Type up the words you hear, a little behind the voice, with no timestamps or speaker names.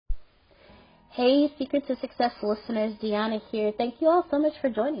Hey, Secrets to Success listeners, Deanna here. Thank you all so much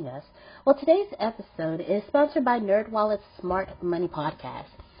for joining us. Well, today's episode is sponsored by NerdWallet's Smart Money Podcast.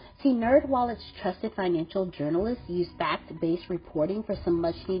 See, NerdWallet's trusted financial journalists use fact-based reporting for some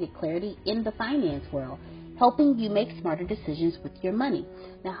much-needed clarity in the finance world, helping you make smarter decisions with your money.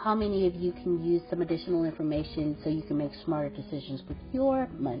 Now, how many of you can use some additional information so you can make smarter decisions with your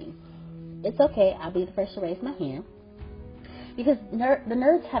money? It's okay. I'll be the first to raise my hand. Because the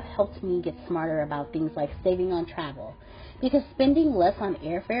nerds have helped me get smarter about things like saving on travel. Because spending less on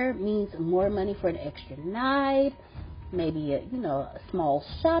airfare means more money for an extra night, maybe a small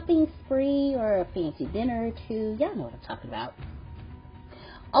shopping spree or a fancy dinner or two. Y'all know what I'm talking about.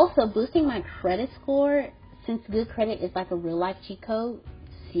 Also, boosting my credit score, since good credit is like a real life cheat code.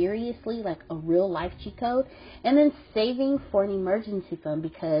 Seriously, like a real life cheat code. And then saving for an emergency fund,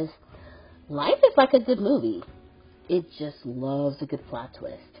 because life is like a good movie. It just loves a good plot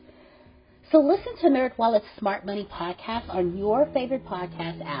twist. So listen to NerdWallet's Smart Money Podcast on your favorite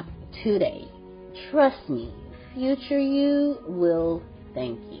podcast app today. Trust me, future you will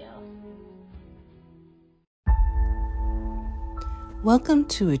thank you. Welcome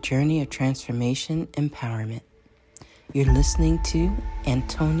to a journey of transformation empowerment. You're listening to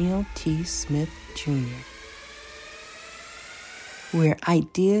Antonio T. Smith Jr., where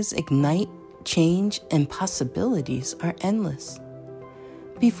ideas ignite, change, and possibilities are endless.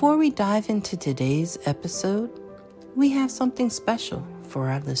 Before we dive into today's episode, we have something special for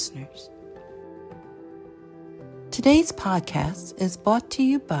our listeners. Today's podcast is brought to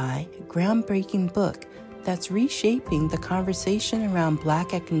you by a groundbreaking book that's reshaping the conversation around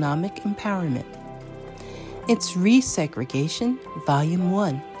Black economic empowerment. It's Resegregation, Volume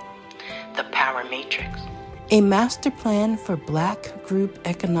 1, The Power Matrix, a master plan for Black group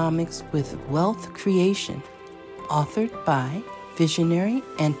economics with wealth creation, authored by visionary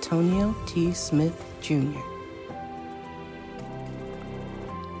Antonio T. Smith Jr.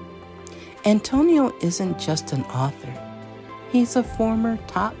 Antonio isn't just an author. He's a former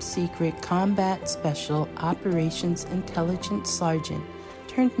top-secret combat special operations intelligence sergeant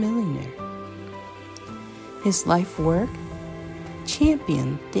turned millionaire. His life work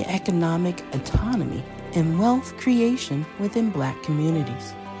championed the economic autonomy and wealth creation within Black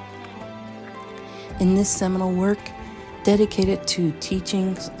communities. In this seminal work, dedicated to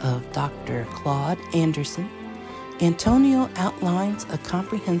teachings of Dr. Claude Anderson, Antonio outlines a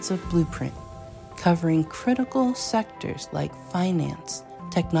comprehensive blueprint covering critical sectors like finance,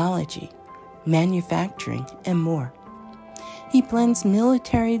 technology, manufacturing, and more. He blends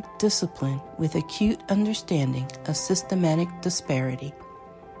military discipline with acute understanding of systematic disparity.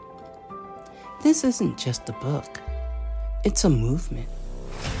 This isn't just a book. It's a movement,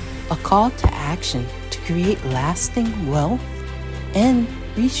 a call to action to create lasting wealth and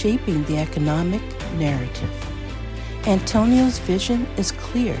reshaping the economic narrative. Antonio's vision is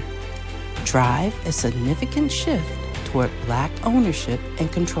clear. Drive a significant shift toward Black ownership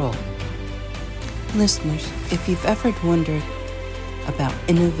and control. Listeners, if you've ever wondered about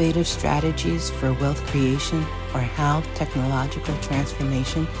innovative strategies for wealth creation or how technological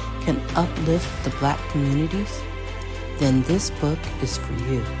transformation can uplift the Black communities, then this book is for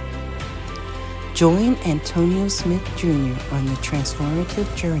you. Join Antonio Smith Jr. on the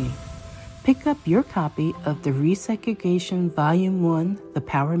transformative journey. Pick up your copy of the Resegregation Volume 1, The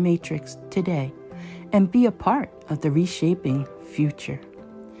Power Matrix, today, and be a part of the reshaping future.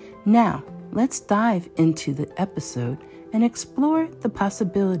 Now, let's dive into the episode and explore the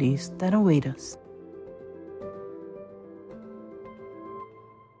possibilities that await us.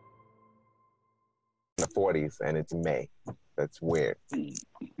 The 40s, and it's May. That's weird.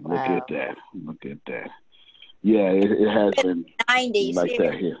 Look at that. Look at that. Yeah, it has been 90s like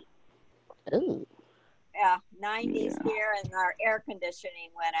here. that here. Ooh. Yeah, 90s here, and our air conditioning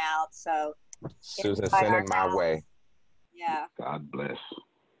went out, so Susan, inside send our it my house. way. Yeah. God bless.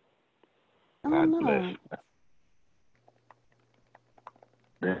 Oh, God no. bless.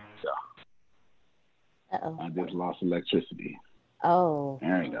 There you go. Uh-oh. I just lost electricity. Oh.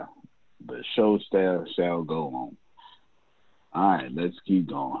 There you go. The show shall go on. All right, let's keep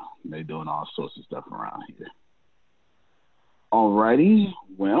going. They're doing all sorts of stuff around here. All righty.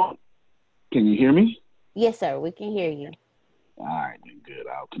 Well, can you hear me? Yes, sir. We can hear you. All right, then good.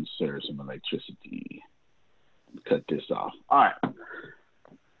 I'll conserve some electricity and cut this off. All right.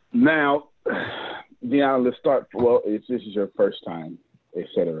 Now, Deanna, let's start. Well, if this is your first time, et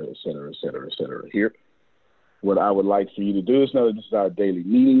cetera, et cetera, et cetera, et cetera, here, what I would like for you to do is know that this is our daily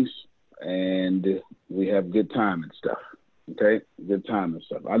meetings, and we have good time and stuff. Okay? Good time and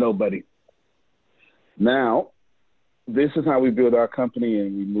stuff. I know, buddy. Now, this is how we build our company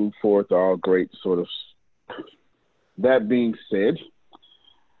and we move forward to all great sort of. That being said,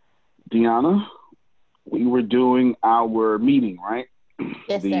 Deanna, we were doing our meeting, right?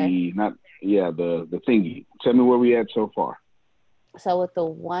 Yes, the sir. not yeah the thingy. Tell me where we at so far. So with the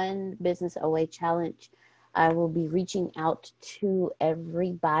One Business Away Challenge, I will be reaching out to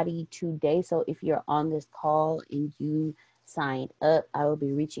everybody today. So if you're on this call and you signed up, I will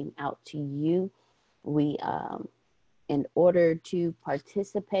be reaching out to you. We in order to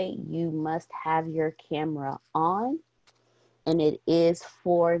participate, you must have your camera on, and it is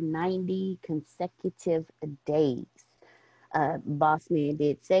for 90 consecutive days. Boss man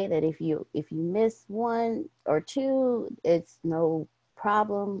did say that if you miss one or two, it's no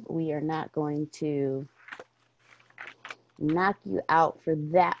problem. We are not going to knock you out for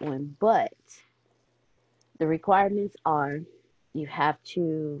that one, but the requirements are you have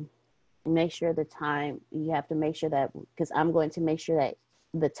to make sure the time, you have to make sure that, because I'm going to make sure that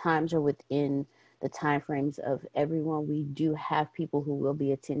the times are within the time frames of everyone. We do have people who will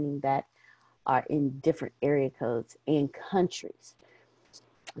be attending that are in different area codes and countries.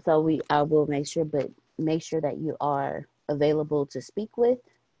 So I will make sure, but make sure that you are available to speak with,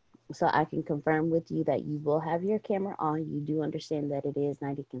 so I can confirm with you that you will have your camera on. You do understand that it is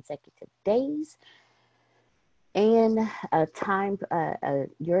 90 consecutive days, and a time,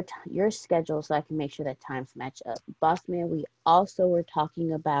 your schedule, so I can make sure that times match up. Boss man, we also were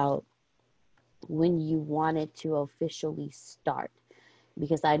talking about when you wanted to officially start,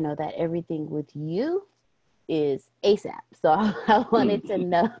 because I know that everything with you is ASAP. So I wanted to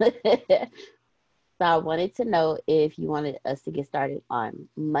know. So I wanted to know if you wanted us to get started on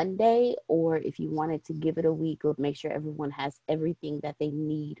Monday, or if you wanted to give it a week, or make sure everyone has everything that they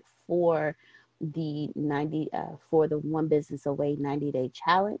need for the 90 for the One Business Away 90-day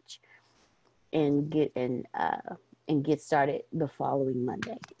challenge, and get started the following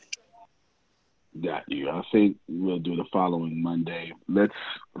Monday. Got you. I think we'll do the following Monday. Let's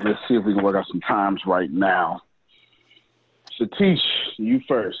see if we can work out some times right now. Satish, you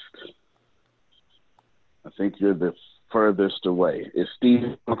first. I think you're the furthest away. Is Steve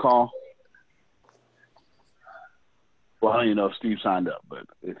on the call? Well, I don't even know if Steve signed up, but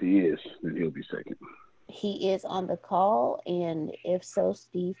if he is, then he'll be second. He is on the call, and if so,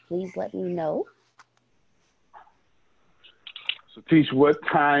 Steve, please let me know. Satish, what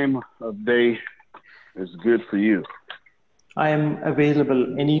time of day is good for you? I am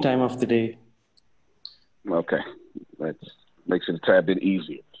available any time of the day. Okay. That makes it a tad bit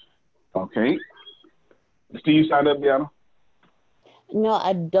easier. Okay. Steve signed up, Deanna? No,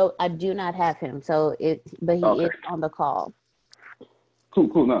 I don't. I do not have him. So but he is on the call.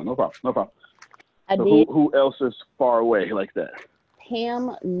 Cool. No problem. I So did. who else is far away like that?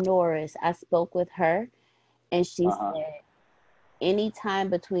 Pam Norris. I spoke with her, and she said anytime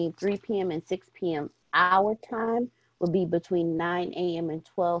between 3 p.m. and 6 p.m. our time would be between 9 a.m. and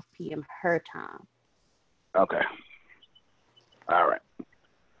 12 p.m. her time. Okay. All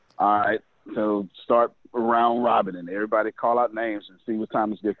right. So start round robin and everybody call out names and see what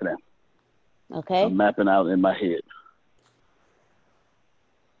time is good for them. Okay. I'm mapping out in my head.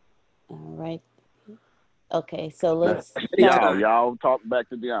 All right. Okay, so let's y'all talk back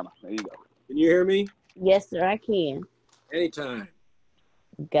to Deanna. There you go. Can you hear me? Yes, sir, I can. Anytime.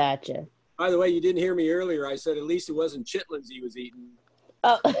 Gotcha. By the way, you didn't hear me earlier. I said at least it wasn't chitlins he was eating.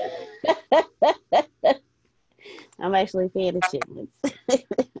 Oh. I'm actually a fan of chitlins.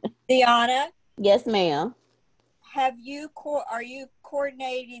 Deanna? Yes, ma'am. Are you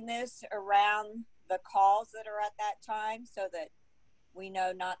coordinating this around the calls that are at that time, so that we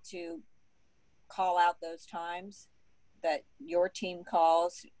know not to call out those times that your team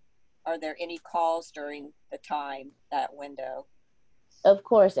calls? Are there any calls during the time, that window? Of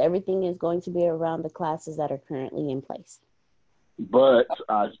course, everything is going to be around the classes that are currently in place. But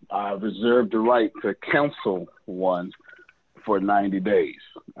I reserved the right to cancel one for 90 days.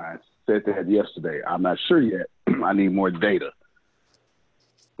 I said that yesterday. I'm not sure yet. I need more data.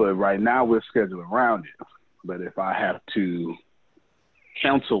 But right now we're scheduled around it. But if I have to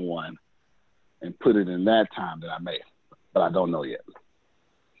cancel one and put it in that time, then I may. But I don't know yet.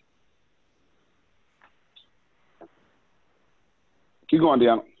 Keep going,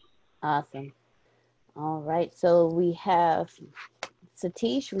 Deanna. Awesome. All right. So we have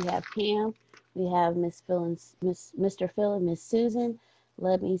Satish, we have Pam, we have Mr. Phil and Miss Susan.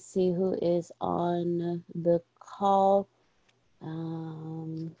 Let me see who is on the call.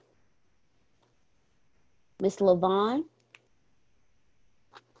 Miss Lavon.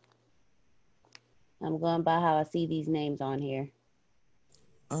 I'm going by how I see these names on here.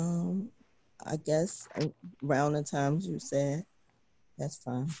 I guess around the times you said, that's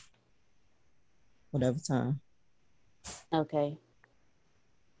fine. Whatever time. Okay.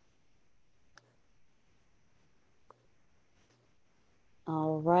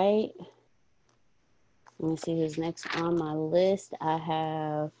 All right. Let me see who's next on my list. I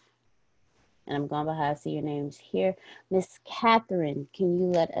have, and I'm going behind, see your names here. Miss Catherine, can you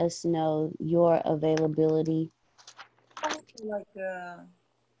let us know your availability?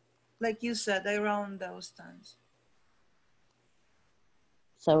 Like you said, around those times.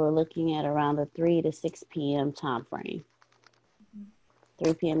 So we're looking at around the 3 to 6 p.m. time frame.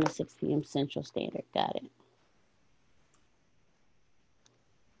 3 p.m. to 6 p.m. Central Standard. Got it.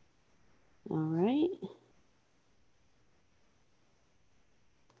 All right.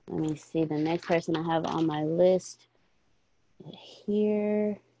 Let me see. The next person I have on my list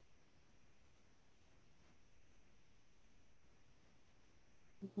here.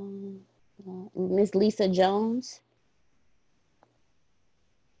 Miss Lisa Jones.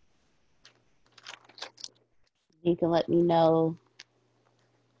 You can let me know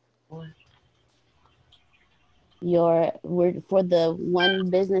for the One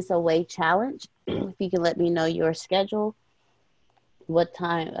Business Away challenge. If you can let me know your schedule, what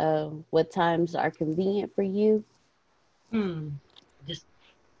times are convenient for you. Just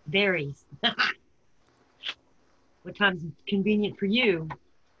varies. What time's convenient for you?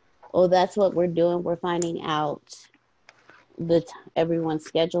 Oh, that's what we're doing. We're finding out everyone's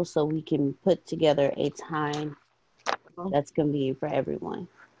schedule so we can put together a time that's convenient for everyone.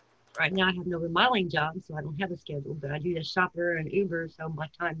 Right now I have no remodeling job, so I don't have a schedule, but I do the shopper and Uber, so my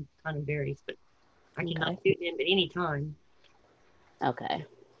time kind of varies, but I cannot fit in at any time. Okay.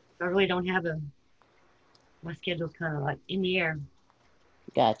 I really don't have my schedule's kind of like in the air.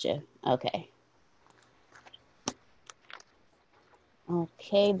 Gotcha. Okay.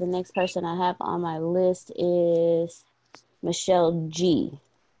 Okay, the next person I have on my list is Michelle G.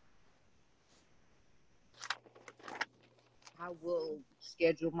 I will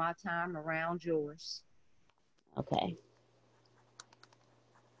schedule my time around yours. Okay.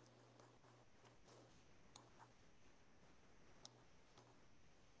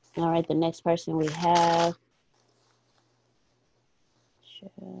 All right, the next person we have.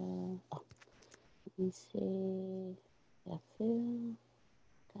 Let me see. Got Phil.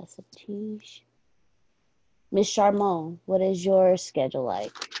 Got Satish. Miss Charmon, what is your schedule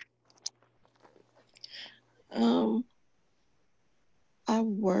like? I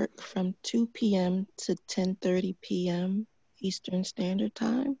work from 2 p.m. to 10:30 p.m. Eastern Standard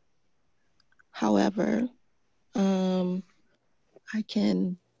Time. However, I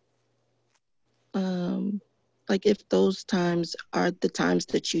can, like if those times are the times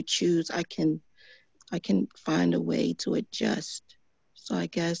that you choose, I can find a way to adjust. So I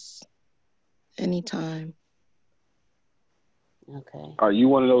guess anytime. Okay. Are you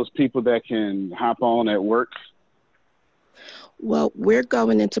one of those people that can hop on at work? Well, we're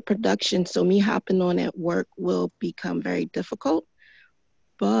going into production, so me hopping on at work will become very difficult.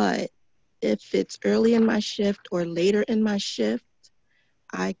 But if it's early in my shift or later in my shift,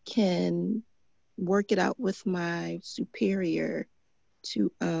 I can work it out with my superior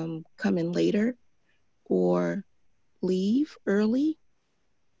to come in later or leave early.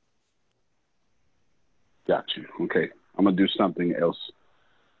 Got you. Okay. I'm going to do something else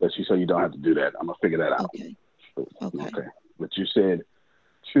so you don't have to do that. I'm going to figure that out. Okay. Okay. But you said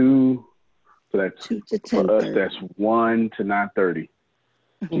 2, so that's 2 to 10:30. For us, that's 1 to 9:30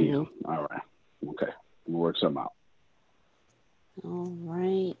 p.m. All right. Okay. We'll work something out. All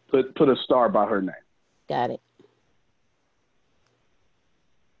right. Put a star by her name. Got it.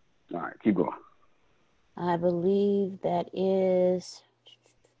 All right. Keep going. I believe that is.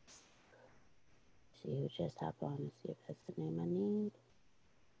 See who just hopped on and see if that's the name I need.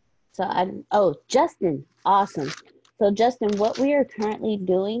 Justin. Awesome. So Justin, what we are currently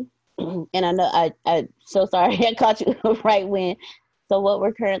doing, and I know I so sorry I caught you right when. So what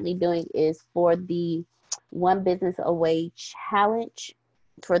we're currently doing is for the One Business Away challenge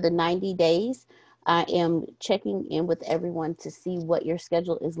for the 90 days. I am checking in with everyone to see what your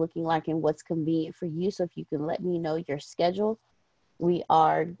schedule is looking like and what's convenient for you. So if you can let me know your schedule, we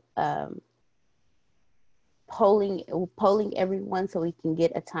are polling everyone so we can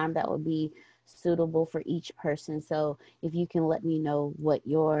get a time that would be suitable for each person. So if you can let me know what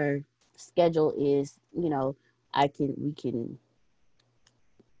your schedule is, we can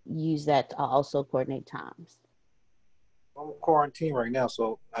use that to also coordinate times. I'm quarantined right now,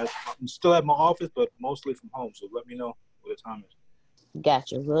 so I'm still at my office, but mostly from home. So let me know what the time is.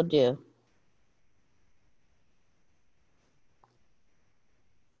 Gotcha, will do.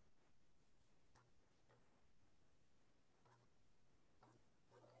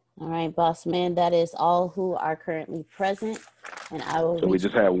 All right, boss man, that is all who are currently present. And I will So we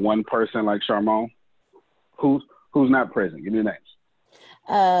just have one person like Charmon. Who's not present? Give me the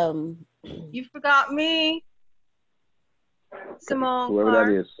names. You forgot me. Simone Whoever Clark.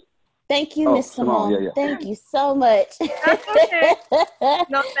 that is. Thank you, Miss Simone. Yeah. Thank you so much. That's okay.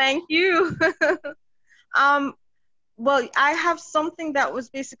 No, thank you. Well, I have something that was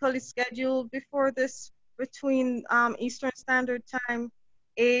basically scheduled before this between Eastern Standard Time,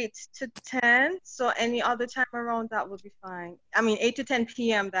 8 to 10. So any other time around that would be fine. I mean, 8 to 10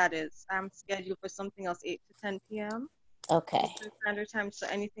 p.m. that is. I'm scheduled for something else 8 to 10 p.m. Okay. Eastern Standard Time. So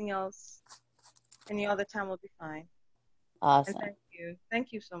anything else, any other time will be fine. Awesome. And thank you.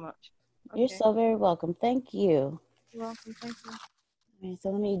 Thank you so much. You're so very welcome. Thank you. You're welcome. Thank you. All right, so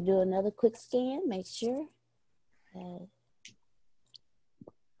let me do another quick scan, make sure.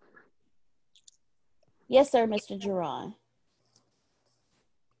 Yes, sir, Mr. Jerron.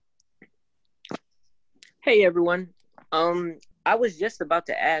 Hey, everyone. I was just about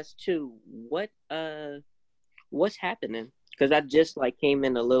to ask too, what's happening? Because I just came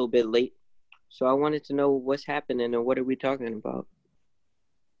in a little bit late, so I wanted to know what's happening and what are we talking about.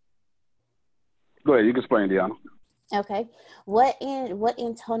 Go ahead. You can explain, Deanna. Okay. What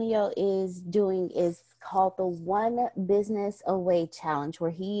Antonio is doing is called the One Business Away Challenge,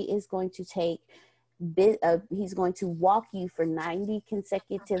 where he is going to take he's going to walk you for 90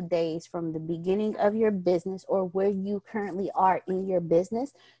 consecutive days from the beginning of your business or where you currently are in your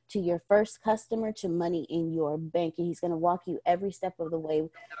business to your first customer to money in your bank. And he's going to walk you every step of the way,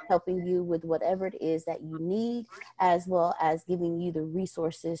 helping you with whatever it is that you need, as well as giving you the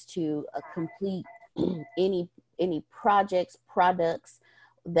resources to complete any projects, products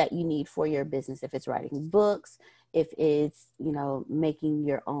that you need for your business. If it's writing books, if it's, making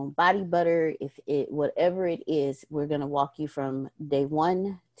your own body butter, whatever it is, we're going to walk you from day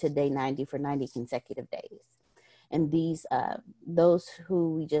 1 to day 90 for 90 consecutive days. And those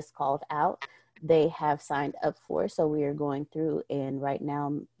who we just called out, they have signed up for. So we are going through and right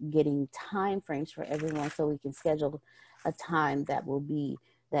now getting time frames for everyone so we can schedule a time that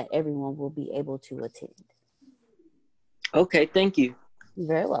everyone will be able to attend. Okay, thank you. You're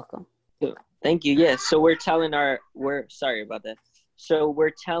very welcome. Thank you. Yes. So we're sorry about that. So we're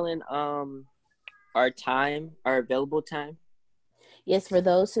telling our available time. Yes, for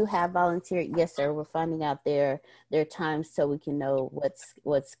those who have volunteered, yes, sir. We're finding out their times so we can know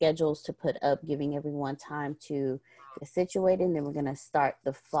what schedules to put up, giving everyone time to get situated, and then we're gonna start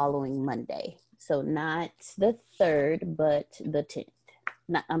the following Monday. So not the 3rd, but the 10th.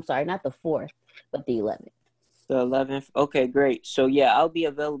 Not the 4th, but the 11th. The 11th. Okay, great. So yeah, I'll be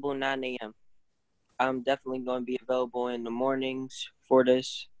available 9 a.m. I'm definitely going to be available in the mornings for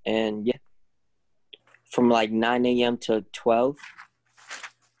this. And yeah, from 9 a.m. to 12.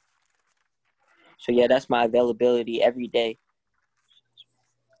 So yeah, that's my availability every day.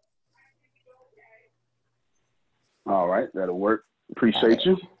 All right, that'll work. Appreciate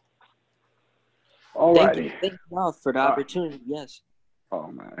you. All righty. Thank you all for the opportunity. Yes.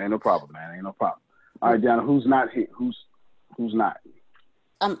 Oh man, ain't no problem, man. Ain't no problem. All right, Deanna, who's not here? Who's not?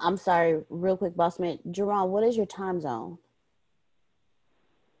 I'm sorry, real quick, boss man. Jerron, what is your time zone?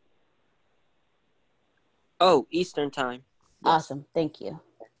 Oh, Eastern time. Yes. Awesome. Thank you.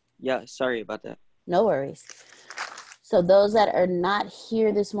 Yeah, sorry about that. No worries. So those that are not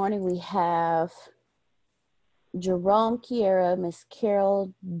here this morning, we have Jerome, Kiera, Miss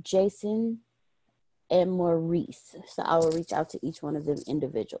Carol, Jason, and Maurice. So I will reach out to each one of them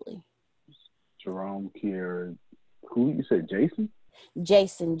individually. Jerome, Kiera, who you said, Jason?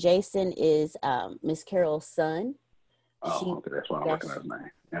 Jason is Miss Carol's son. Oh, okay, that's why I recognize his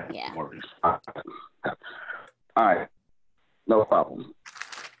name. Yeah. Maurice. All right, no problem.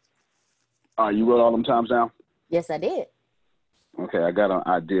 You wrote all them times down? Yes, I did. Okay, I got an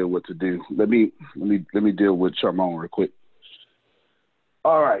idea what to do. Let me deal with Charmon real quick.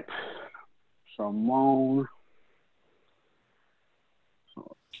 All right, Charmon.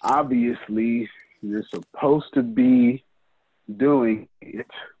 So obviously, you're supposed to be doing it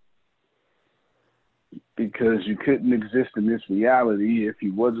because you couldn't exist in this reality if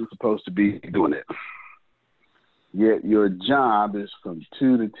you wasn't supposed to be doing it. Yet your job is from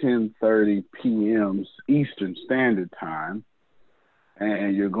 2 to 10:30 p.m. Eastern Standard Time,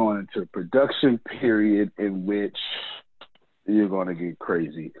 and you're going into a production period in which you're going to get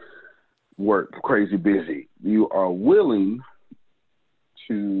crazy busy. You are willing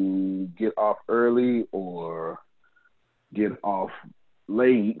to get off early or get off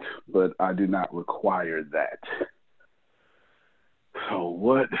late, but I do not require that. So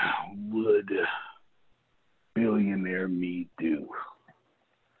what would billionaire me do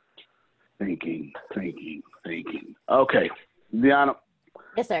Thinking. Okay, Deanna.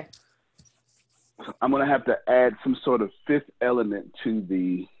 Yes, sir. I'm gonna have to add some sort of fifth element to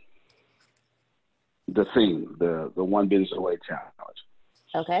the theme, the One Business Away challenge.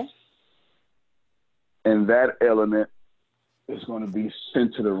 Okay. And that element is going to be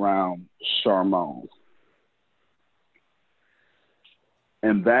centered around Charmone.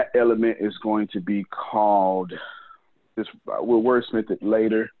 And that element is going to be called, we'll wordsmith it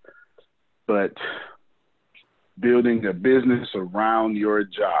later, but building a business around your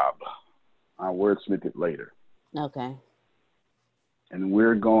job. I'll wordsmith it later. Okay. And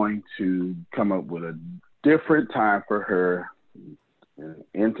we're going to come up with a different time for her and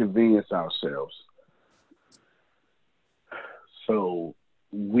inconvenience ourselves so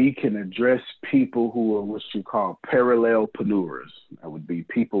we can address people who are what you call parallelpreneurs. That would be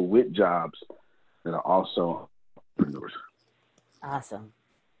people with jobs that are also entrepreneurs. Awesome.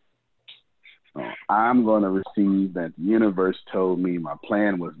 So I'm going to receive that the universe told me my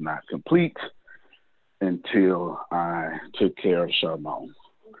plan was not complete until I took care of Charmone.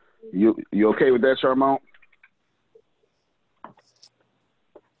 You okay with that, Charmone?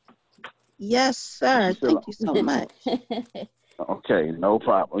 Yes, sir. Thank you so much. Okay, no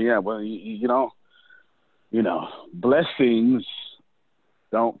problem. Yeah, well, you know, blessings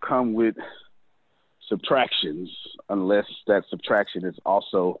don't come with subtractions unless that subtraction is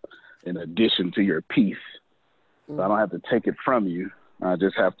also in addition to your peace. So I don't have to take it from you. I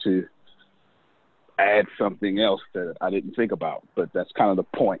just have to add something else that I didn't think about. But that's kind of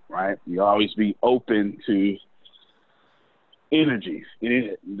the point, right? You always be open to energies.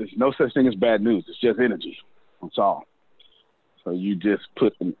 There's no such thing as bad news. It's just energy. That's all. So you just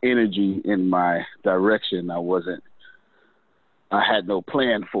put an energy in my direction I had no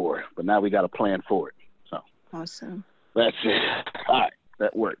plan for, but now we got a plan for it. So awesome. That's it. All right,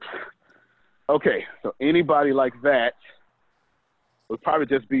 that works. Okay, so anybody like that would probably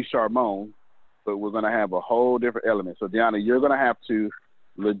just be Charmone, but we're going to have a whole different element. So Deanna, you're going to have to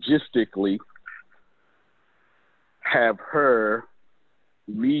logistically have her,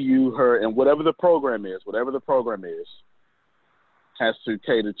 me, you, her, and whatever the program is, has to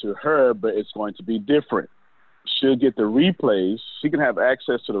cater to her, but it's going to be different. She'll get the replays. She can have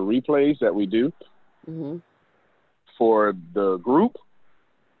access to the replays that we do for the group,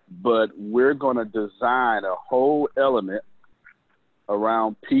 but we're going to design a whole element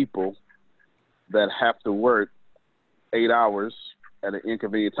around people that have to work 8 hours at an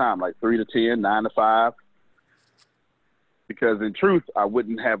inconvenient time, like 3 to 10, 9 to 5. Because in truth, I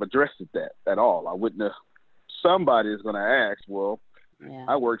wouldn't have addressed that at all. I wouldn't have. Somebody is going to ask, well,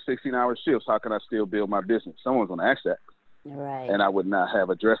 I work 16-hour shifts. How can I still build my business? Someone's going to ask that. Right. And I would not have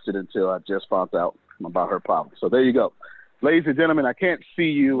addressed it until I just found out about her problem. So there you go. Ladies and gentlemen, I can't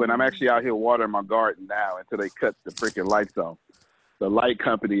see you, and I'm actually out here watering my garden now until they cut the freaking lights on. The light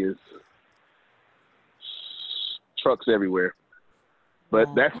company is trucks everywhere.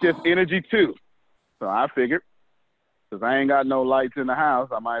 But that's just energy, too. So I figured, because I ain't got no lights in the house,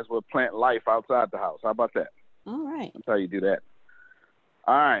 I might as well plant life outside the house. How about that? All right. That's how you do that.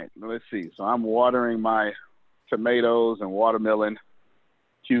 All right, let's see. So I'm watering my tomatoes and watermelon,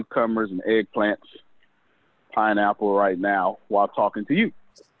 cucumbers and eggplants, pineapple right now while talking to you.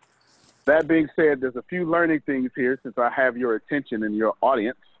 That being said, there's a few learning things here since I have your attention and your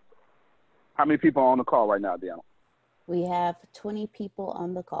audience. How many people are on the call right now, Deanna? We have 20 people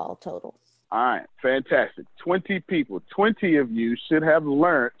on the call total. All right, fantastic. 20 people. 20 of you should have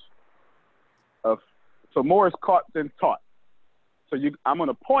learned so more is caught than taught. So I'm going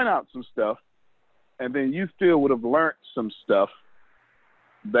to point out some stuff, and then you still would have learned some stuff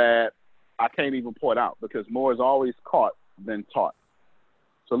that I can't even point out because more is always caught than taught.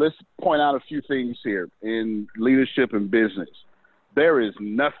 So let's point out a few things here in leadership and business. There is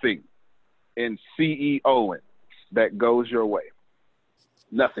nothing in CEOing that goes your way.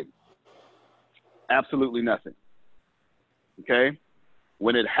 Nothing. Absolutely nothing. Okay?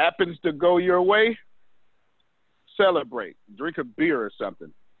 When it happens to go your way, celebrate. Drink a beer or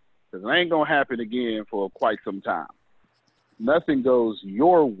something. Because it ain't going to happen again for quite some time. Nothing goes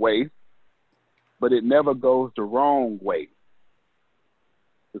your way, but it never goes the wrong way.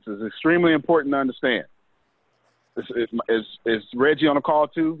 This is extremely important to understand. Is Reggie on the call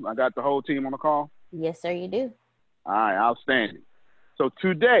too? I got the whole team on the call? Yes, sir, you do. All right, outstanding. So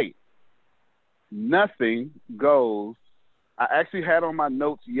today, nothing goes. I actually had on my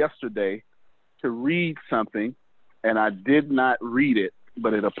notes yesterday to read something, and I did not read it,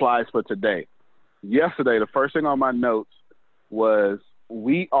 but it applies for today. Yesterday, the first thing on my notes was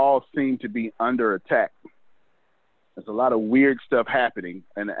we all seem to be under attack. There's a lot of weird stuff happening,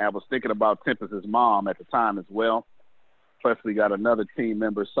 and I was thinking about Tempest's mom at the time as well. Plus, we got another team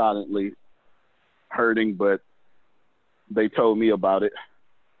member silently hurting, but they told me about it,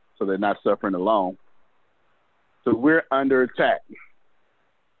 so they're not suffering alone. So we're under attack.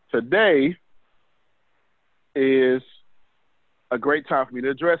 Today is a great time for me to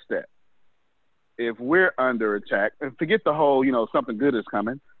address that. If we're under attack, and forget the whole, something good is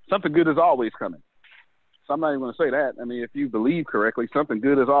coming. Something good is always coming. So I'm not even going to say that. I mean, if you believe correctly, something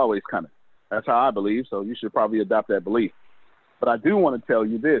good is always coming. That's how I believe, so you should probably adopt that belief. But I do want to tell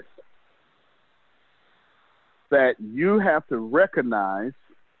you this, that you have to recognize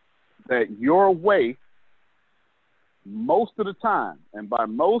that your way, most of the time, and by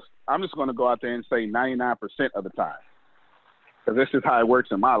most, I'm just going to go out there and say 99% of the time, because this is how it works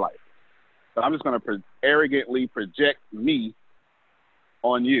in my life. But I'm just going to arrogantly project me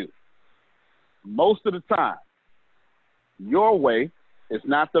on you. Most of the time, your way is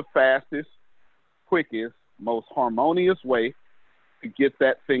not the fastest, quickest, most harmonious way to get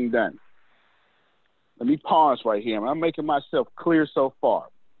that thing done. Let me pause right here. I'm making myself clear so far.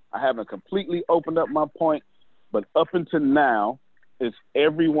 I haven't completely opened up my point, but up until now, is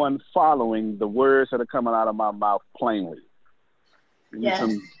everyone following the words that are coming out of my mouth plainly? Yes.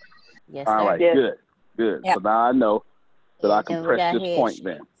 Yes, all sir. right, Yes. good. Yeah. So now I know that I can And we press got this head point shakes.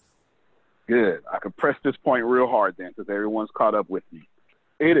 then. Good. I can press this point real hard then because everyone's caught up with me.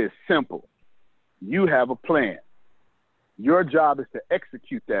 It is simple. You have a plan. Your job is to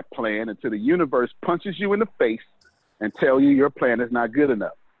execute that plan until the universe punches you in the face and tell you your plan is not good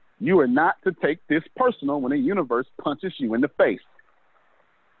enough. You are not to take this personal when the universe punches you in the face.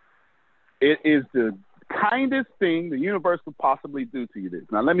 It is the kindest thing the universe could possibly do to you. This.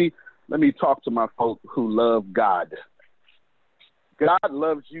 Now, let me talk to my folk who love God. God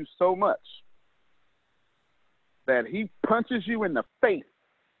loves you so much that he punches you in the face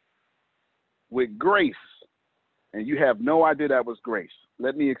with grace, and you have no idea that was grace.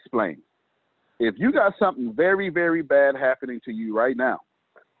 Let me explain. If you got something very, very bad happening to you right now,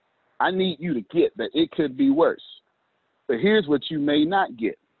 I need you to get that it could be worse. But here's what you may not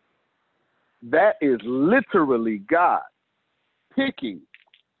get. That is literally God picking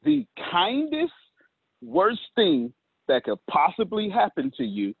the kindest, worst thing that could possibly happen to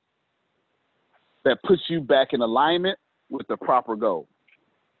you that puts you back in alignment with the proper goal.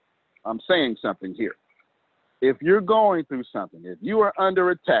 I'm saying something here. If you're going through something, if you are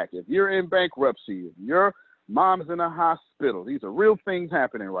under attack, if you're in bankruptcy, if your mom's in a hospital, these are real things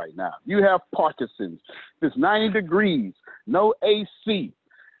happening right now. You have Parkinson's, it's 90 degrees, no AC.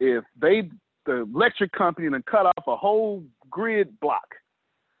 If the electric company done cut off a whole grid block,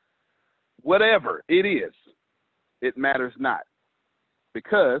 whatever it is, it matters not,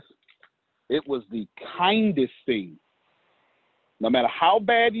 because it was the kindest thing. No matter how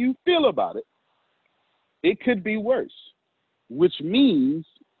bad you feel about it, it could be worse, which means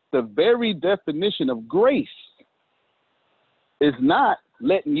the very definition of grace is not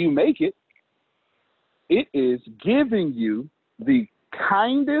letting you make it. It is giving you the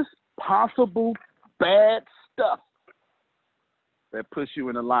kindest possible bad stuff that puts you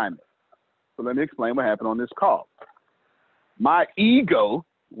in alignment. So let me explain what happened on this call. My ego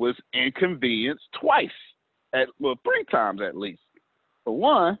was inconvenienced twice, 3 times at least. For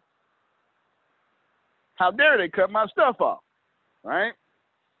one, how dare they cut my stuff off, right?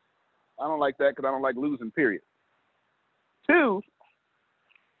 I don't like that because I don't like losing, period. 2,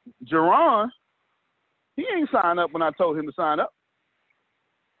 Jerron, he ain't signed up when I told him to sign up.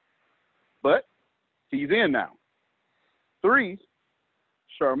 But he's in now. 3,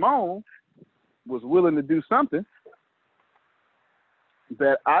 Sharmone was willing to do something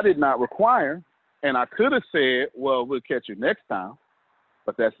that I did not require, and I could have said, well, we'll catch you next time,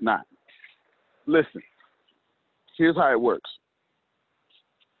 but that's not. Listen, here's how it works.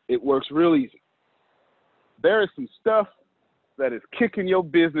 It works real easy. There is some stuff that is kicking your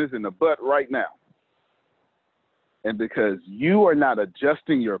business in the butt right now. And because you are not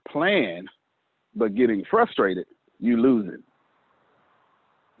adjusting your plan, but getting frustrated, you lose it.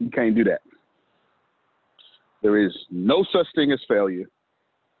 You can't do that. There is no such thing as failure.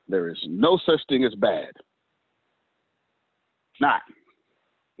 There is no such thing as bad. Not.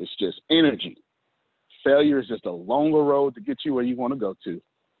 It's just energy. Failure is just a longer road to get you where you want to go to.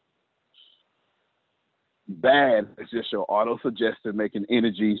 Bad is just your auto-suggestion making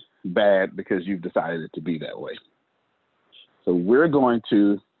energy bad because you've decided it to be that way. So we're going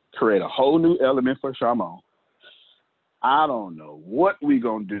to create a whole new element for Sharmone. I don't know what we're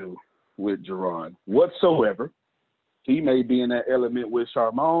going to do with Jerron whatsoever. He may be in that element with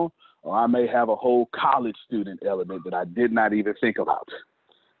Charmon, or I may have a whole college student element that I did not even think about.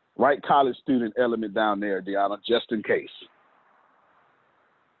 Write college student element down there, Deanna, just in case.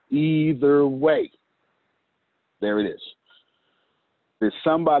 Either way, there it is. Did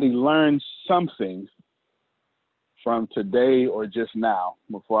somebody learn something from today or just now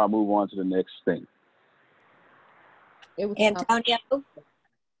before I move on to the next thing? Antonio,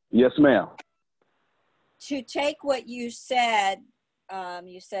 Yes, ma'am. to take what you said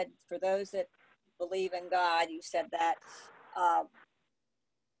for those that believe in God, you said that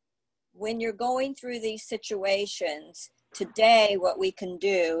when you're going through these situations, today what we can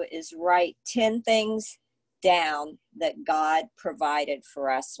do is write 10 things down that God provided for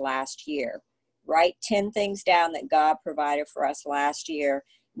us last year. Write 10 things down that God provided for us last year.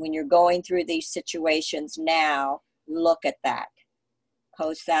 When you're going through these situations now, look at that.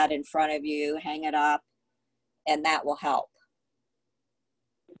 Post that in front of you, hang it up, and that will help.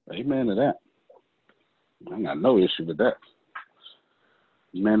 Amen to that. I got no issue with that.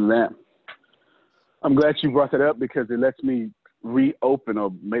 Amen to that. I'm glad you brought that up because it lets me reopen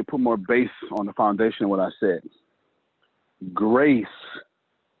or may put more base on the foundation of what I said. Grace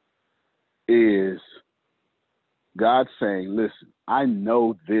is God saying, listen, I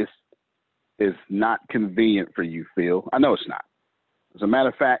know this is not convenient for you, Phil. I know it's not. As a matter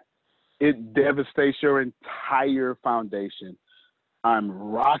of fact, it devastates your entire foundation. I'm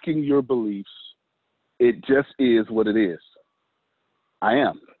rocking your beliefs. It just is what it is. I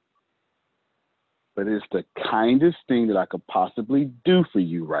am. But it's the kindest thing that I could possibly do for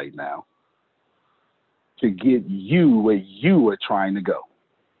you right now to get you where you are trying to go.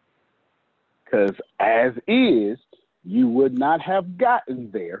 Because as is, you would not have gotten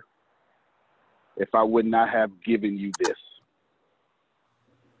there if I would not have given you this.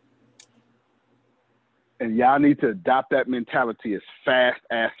 And y'all need to adopt that mentality as fast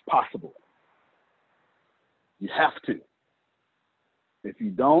as possible. You have to. If you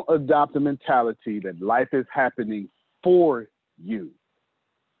don't adopt the mentality that life is happening for you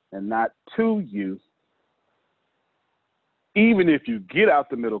and not to you, even if you get out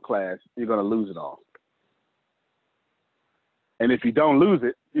the middle class, you're going to lose it all. And if you don't lose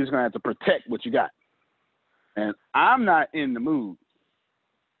it, you're just going to have to protect what you got. And I'm not in the mood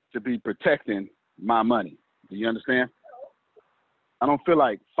to be protecting my money. Do you understand? I don't feel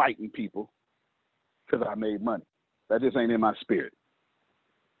like fighting people because I made money. That just ain't in my spirit.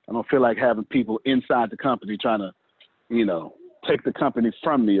 I don't feel like having people inside the company trying to, take the company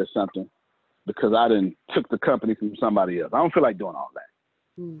from me or something because I done took the company from somebody else. I don't feel like doing all that.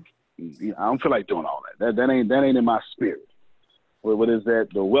 I don't feel like doing all that. That ain't in my spirit. What is that?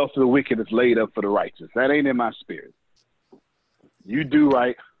 The wealth of the wicked is laid up for the righteous. That ain't in my spirit. You do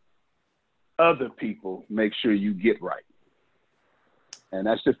right. Other people make sure you get right. And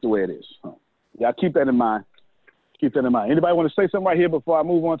that's just the way it is. Y'all keep that in mind. Keep that in mind. Anybody want to say something right here before I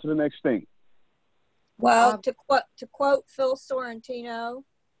move on to the next thing? Well, to quote Phil Sorrentino,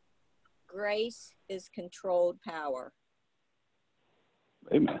 grace is controlled power.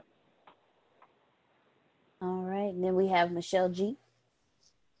 Amen. All right. And then we have Michelle G.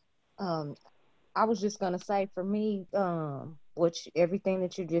 I was just gonna say for me, everything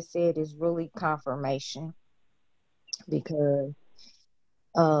that you just said is really confirmation because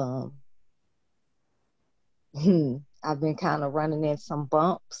I've been kind of running in some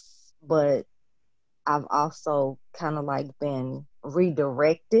bumps, but I've also kind of like been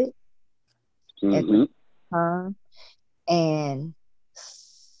redirected at the time. And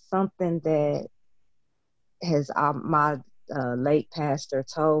something that has my late pastor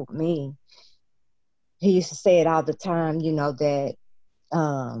told me, he used to say it all the time, that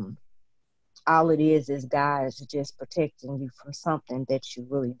all it is God is just protecting you from something that you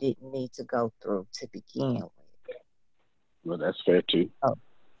really didn't need to go through to begin with. Well, that's fair too.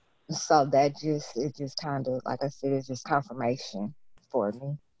 So it just kind of, like I said, it's just confirmation for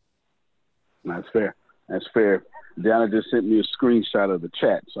me. That's fair. That's fair. Deanna just sent me a screenshot of the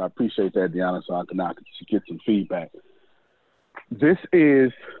chat, so I appreciate that, Deanna, so I can get some feedback. This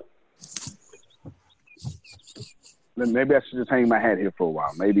is, maybe I should just hang my hat here for a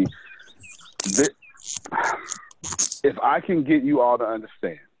while. Maybe if I can get you all to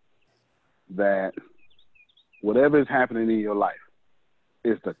understand that whatever is happening in your life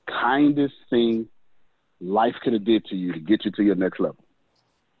is the kindest thing life could have did to you to get you to your next level.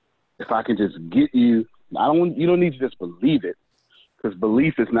 If I can just get you, you don't need to just believe it, because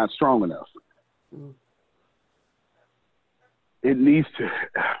belief is not strong enough. It needs to,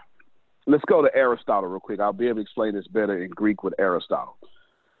 let's go to Aristotle real quick. I'll be able to explain this better in Greek with Aristotle.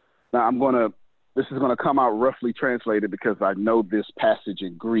 Now I'm going to This is going to come out roughly translated because I know this passage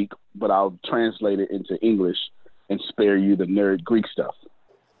in Greek, but I'll translate it into English and spare you the nerd Greek stuff.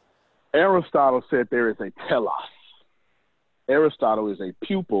 Aristotle said there is a telos. Aristotle is a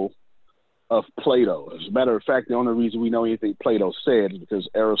pupil of Plato. As a matter of fact, the only reason we know anything Plato said is because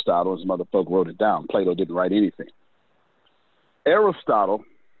Aristotle and some other folk wrote it down. Plato didn't write anything. Aristotle,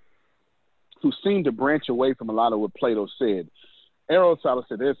 who seemed to branch away from a lot of what Plato said, Aristotle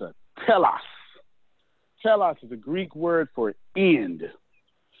said there's a telos. Telos is a Greek word for end.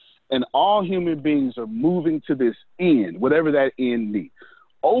 And all human beings are moving to this end, whatever that end means.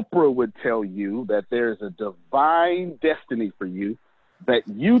 Oprah would tell you that there's a divine destiny for you that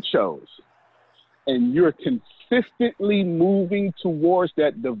you chose. And you're consistently moving towards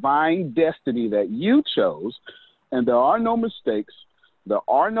that divine destiny that you chose. And there are no mistakes. There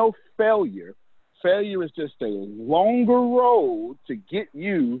are no failure. Failure is just a longer road to get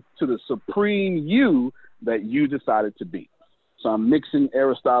you to the supreme you that you decided to be. So I'm mixing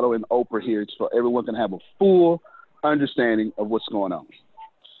Aristotle and Oprah here so everyone can have a full understanding of what's going on.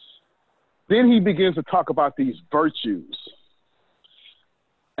 Then he begins to talk about these virtues.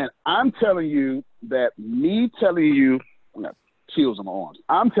 And I'm telling you that me telling you, I got chills on my arms.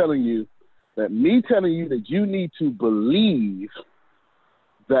 I'm telling you that me telling you that you need to believe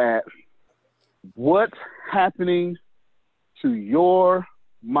that what's happening to your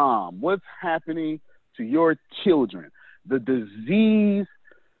mom, what's happening to your children, the disease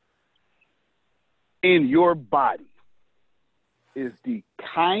in your body is the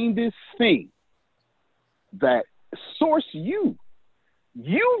kindest thing that source you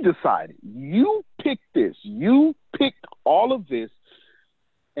decided. You picked this. You picked all of this.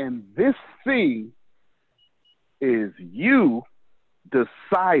 And this thing is you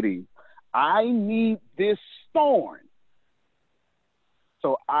deciding, I need this thorn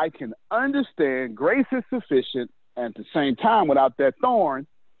so I can understand grace is sufficient, and at the same time, without that thorn,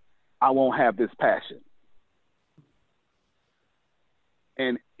 I won't have this passion.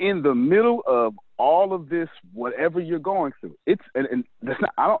 And in the middle of all of this, whatever you're going through, it's and that's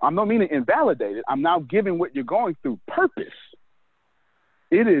not, I'm not meaning to invalidate it. I'm now giving what you're going through purpose.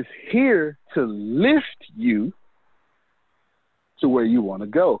 It is here to lift you to where you want to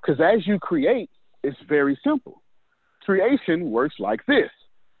go. Because as you create, it's very simple. Creation works like this.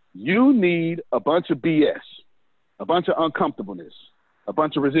 You need a bunch of BS, a bunch of uncomfortableness, a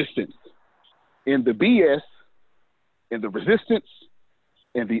bunch of resistance. In the BS, in the resistance,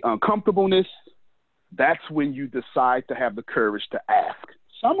 in the uncomfortableness, that's when you decide to have the courage to ask.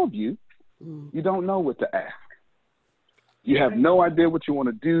 Some of you, you don't know what to ask. You have no idea what you want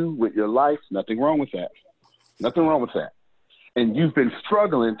to do with your life. Nothing wrong with that. Nothing wrong with that. And you've been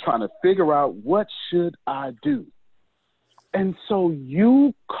struggling trying to figure out, what should I do? And so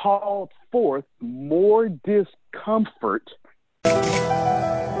you called forth more discomfort.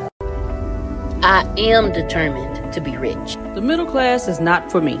 I am determined to be rich. The middle class is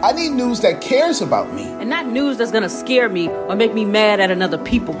not for me. I need news that cares about me. And not news that's going to scare me or make me mad at another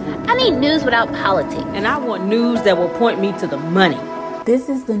people group. I need news without politics. And I want news that will point me to the money. This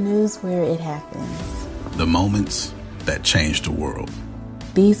is the news where it happens. The moments that change the world.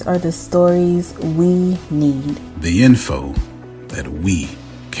 These are the stories we need. The info that we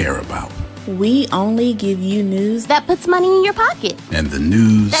care about. We only give you news that puts money in your pocket. And the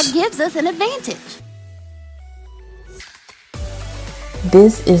news that gives us an advantage.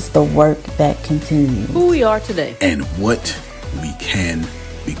 This is the work that continues. Who we are today. And what we can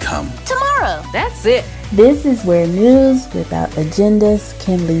become tomorrow. That's it. This is where news without agendas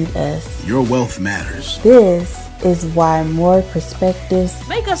can lead us. Your wealth matters. This is why more perspectives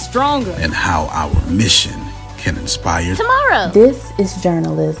make us stronger. And how our mission can inspire tomorrow. This is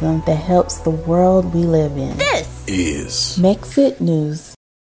journalism that helps the world we live in. This is Mexit News.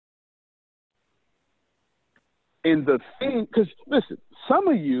 In the thing, because listen, some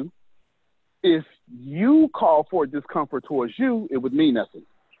of you, if you call for discomfort towards you, it would mean nothing.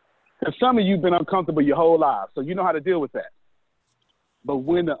 Because some of you have been uncomfortable your whole life, so you know how to deal with that. But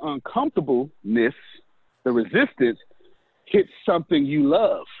when the uncomfortableness, the resistance, hits something you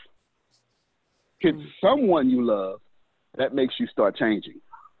love, hits someone you love, that makes you start changing.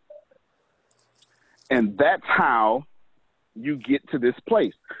 And that's how you get to this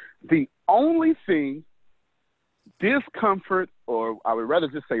place. The only thing, discomfort, or I would rather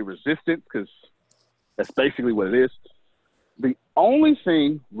just say resistance, because that's basically what it is. The only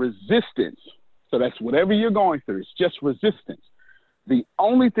thing, resistance, so that's whatever you're going through, it's just resistance. The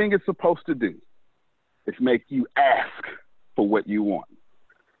only thing it's supposed to do is make you ask for what you want.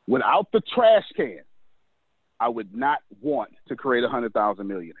 Without the trash can, I would not want to create 100,000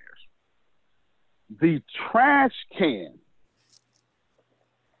 millionaires. The trash can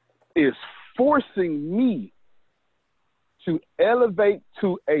is forcing me to elevate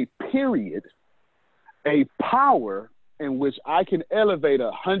to a period, a power in which I can elevate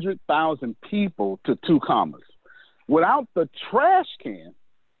 100,000 people to 2 commas. Without the trash can,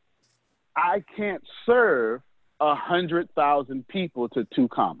 I can't serve 100,000 people to 2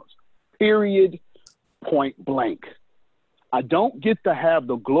 commas. Period, point blank. I don't get to have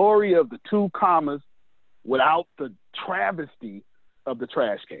the glory of the 2 commas without the travesty of the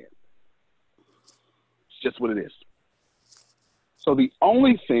trash can. It's just what it is. So the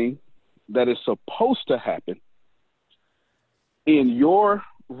only thing that is supposed to happen in your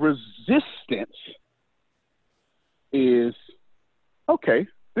resistance is, okay,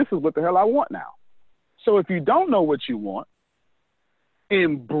 this is what the hell I want now. So if you don't know what you want,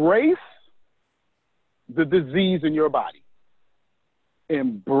 embrace the disease in your body.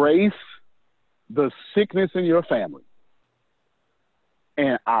 Embrace the sickness in your family.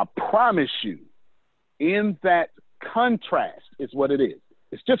 And I promise you, in that contrast is what it is.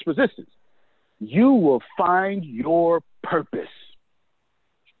 It's just resistance. You will find your purpose.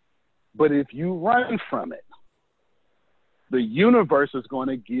 But if you run from it, the universe is going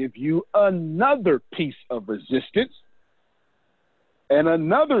to give you another piece of resistance, and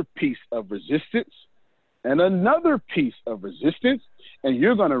another piece of resistance, and another piece of resistance, and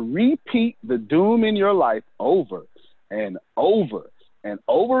you're going to repeat the doom in your life over and over and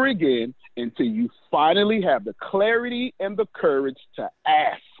over again until you finally have the clarity and the courage to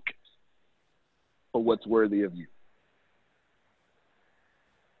ask for what's worthy of you.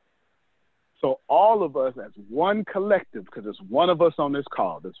 So all of us as one collective, because there's one of us on this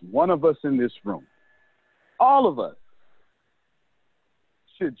call, there's one of us in this room, all of us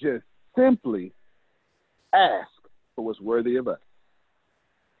should just simply ask for what's worthy of us.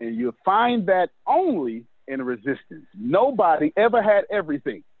 And you'll find that only in resistance. Nobody ever had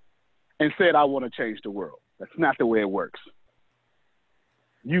everything and said, I want to change the world. That's not the way it works.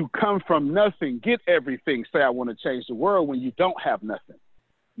 You come from nothing, get everything, say, I want to change the world when you don't have nothing.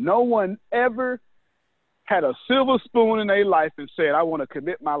 No one ever had a silver spoon in their life and said, I want to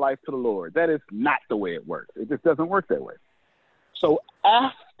commit my life to the Lord. That is not the way it works. It just doesn't work that way. So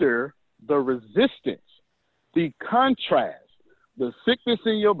after the resistance, the contrast, the sickness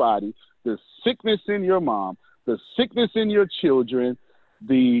in your body, the sickness in your mom, the sickness in your children,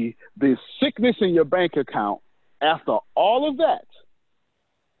 the sickness in your bank account, after all of that,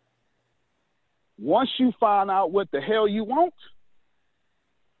 once you find out what the hell you want,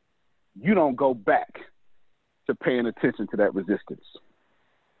 you don't go back to paying attention to that resistance.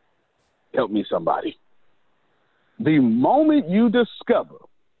 Help me, somebody. The moment you discover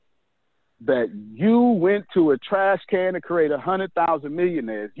that you went to a trash can to create 100,000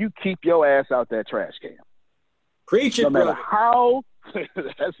 millionaires, you keep your ass out that trash can. Preach it, no matter brother. how,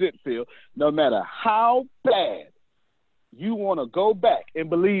 that's it, Phil. No matter how bad you want to go back, and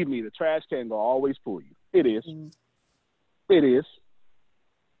believe me, the trash can will always pull you. It is. It is.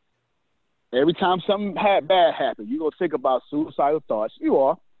 Every time something bad happens, you're going to think about suicidal thoughts. You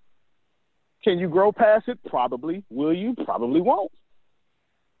are. Can you grow past it? Probably. Will you? Probably won't.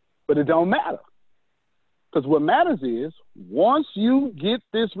 But it don't matter. Because what matters is once you get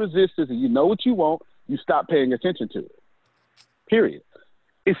this resistance and you know what you want, you stop paying attention to it. Period.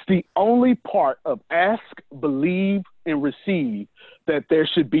 It's the only part of ask, believe, and receive that there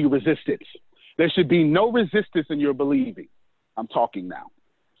should be resistance. There should be no resistance in your believing. I'm talking now.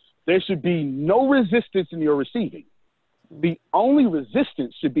 There should be no resistance in your receiving. The only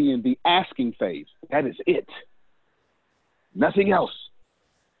resistance should be in the asking phase. That is it. Nothing else.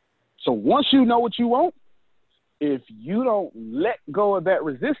 So once you know what you want, if you don't let go of that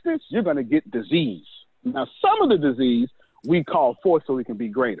resistance, you're going to get disease. Now, some of the disease we call force so we can be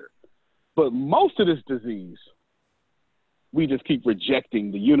greater. But most of this disease, we just keep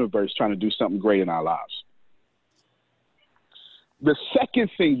rejecting the universe trying to do something great in our lives. The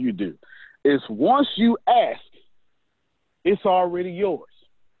second thing you do is once you ask, it's already yours.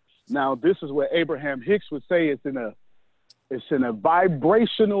 Now, this is where Abraham Hicks would say it's in a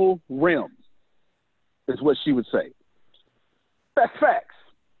vibrational realm, is what she would say. That's facts.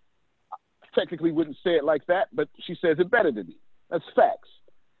 I technically wouldn't say it like that, but she says it better than me. That's facts.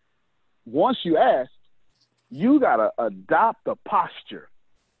 Once you ask, you got to adopt a posture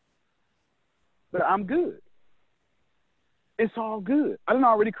that I'm good. It's all good. I done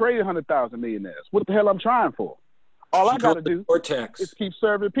already created 100,000 millionaires. What the hell I'm trying for? All I got to do is keep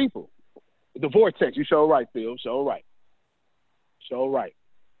serving people. The vortex. You show right, Phil. Show right. Show right.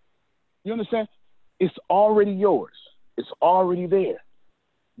 You understand? It's already yours. It's already there.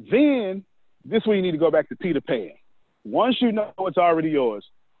 Then This is where you need to go back to Peter Pan. Once you know it's already yours,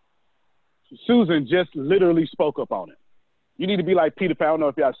 Susan just literally spoke up on it. You need to be like Peter Pan. I don't know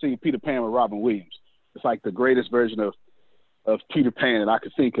if y'all seen Peter Pan with Robin Williams. It's like the greatest version of Peter Pan that I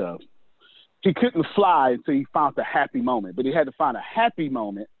could think of. He couldn't fly until he found the happy moment, but he had to find a happy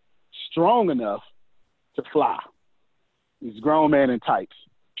moment strong enough to fly. He's a grown man in tights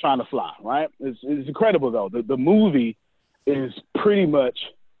trying to fly, right? It's incredible, though. The movie is pretty much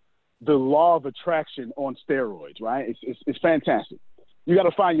the law of attraction on steroids, right? It's fantastic. You got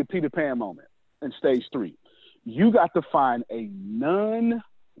to find your Peter Pan moment in stage 3. You got to find a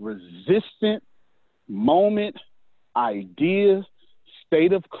non-resistant moment, idea,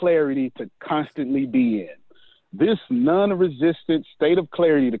 state of clarity to constantly be in. This non-resistant state of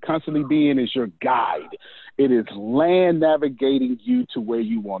clarity to constantly be in is your guide. It is land navigating you to where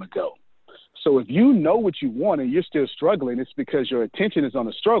you want to go. So if you know what you want and you're still struggling, it's because your attention is on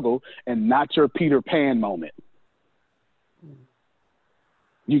the struggle and not your Peter Pan moment.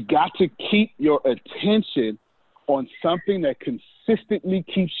 You got to keep your attention on something that consistently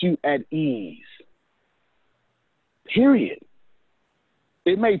keeps you at ease. Period.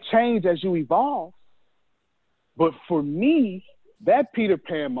 It may change as you evolve, but for me, that Peter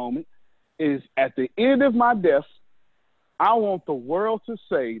Pan moment is at the end of my death. I want the world to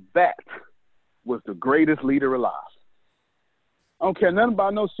say that was the greatest leader alive. I don't care nothing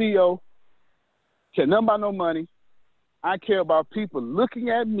about no CEO, care nothing about no money. I care about people looking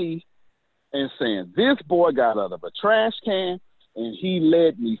at me and saying, this boy got out of a trash can and he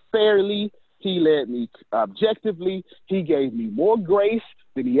led me fairly. He led me objectively. He gave me more grace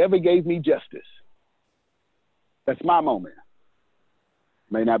than he ever gave me justice. That's my moment.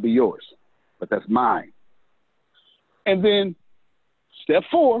 May not be yours, but that's mine. And then step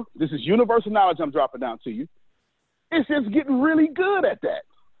 4, this is universal knowledge I'm dropping down to you. It's just getting really good at that.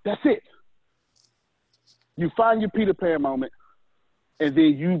 That's it. You find your Peter Pan moment, and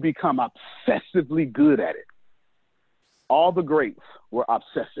then you become obsessively good at it. All the greats were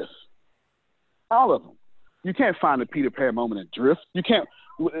obsessive. All of them. You can't find a Peter Pan moment and drift. You can't,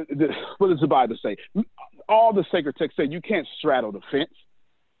 what does the Bible say? All the sacred texts say you can't straddle the fence.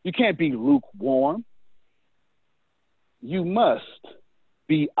 You can't be lukewarm. You must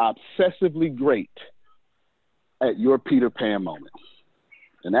be obsessively great at your Peter Pan moment.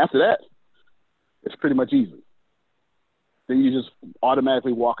 And after that, it's pretty much easy. Then you just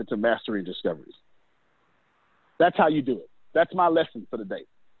automatically walk into mastery discoveries. That's how you do it. That's my lesson for the day.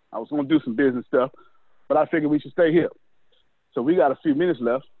 I was going to do some business stuff, but I figured we should stay here. So we got a few minutes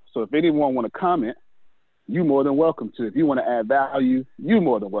left. So if anyone want to comment, you're more than welcome to. If you want to add value, you're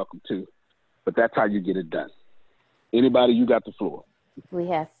more than welcome to. But that's how you get it done. Anybody, you got the floor. We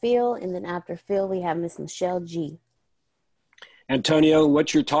have Phil, and then after Phil, we have Miss Michelle G. Antonio,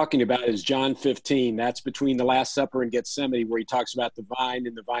 what you're talking about is John 15. That's between the Last Supper and Gethsemane, where he talks about the vine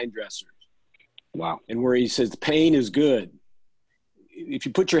and the vine dressers. Wow. And where he says the pain is good. If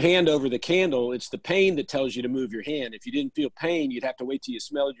you put your hand over the candle, it's the pain that tells you to move your hand. If you didn't feel pain, you'd have to wait till you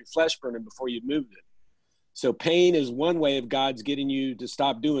smelled your flesh burning before you moved it. So pain is one way of God's getting you to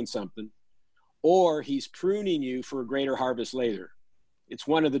stop doing something, or he's pruning you for a greater harvest later. It's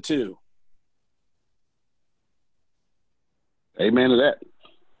one of the two. Amen to that.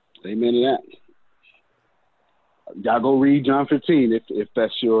 Amen to that. Y'all go read John 15 if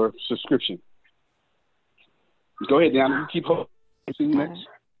that's your subscription. Go ahead, Deanna. Keep holding. All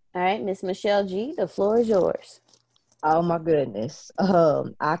right, Miss Michelle G., the floor is yours. Oh my goodness.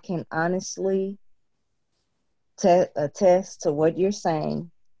 I can honestly attest to what you're saying,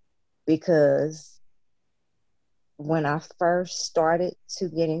 because when I first started to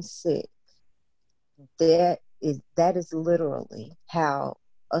getting sick, that is literally how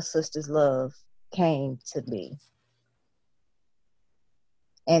A Sister's Love came to be.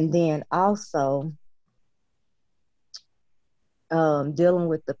 And then also dealing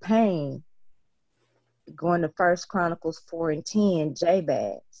with the pain, going to 1 Chronicles 4:10,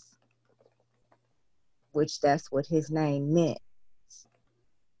 Jabez, which that's what his name meant.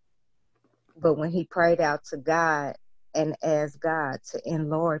 But when he prayed out to God and asked God to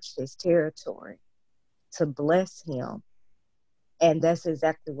enlarge his territory, to bless him, and that's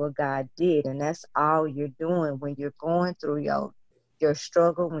exactly what God did. And that's all you're doing when you're going through your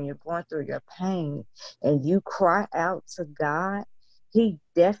struggle, when you're going through your pain, and you cry out to God, he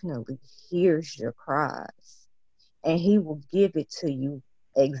definitely hears your cries, and he will give it to you.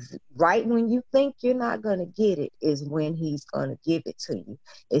 Right when you think you're not going to get it is when he's going to give it to you.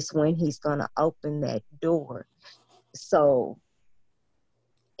 It's when he's going to open that door. So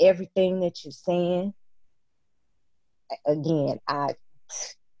everything that you're saying, again,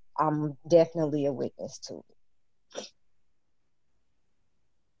 I'm definitely a witness to it.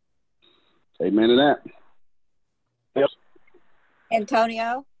 Amen to that. Yes.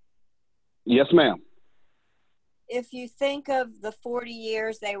 Antonio? Yes, ma'am. If you think of the 40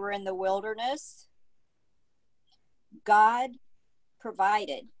 years they were in the wilderness, God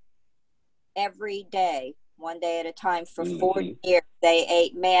provided every day, one day at a time for 40 years. They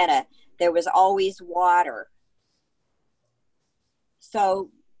ate manna. There was always water. So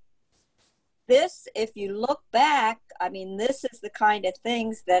this, if you look back, I mean, this is the kind of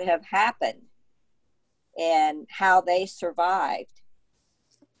things that have happened and how they survived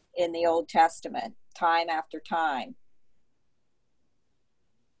in the Old Testament, time after time.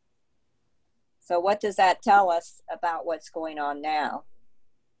 So what does that tell us about what's going on now?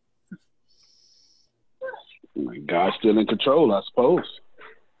 God's still in control, I suppose.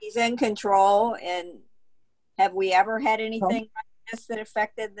 He's in control. And have we ever had anything like this that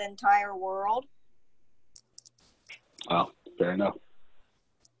affected the entire world? Oh, fair enough.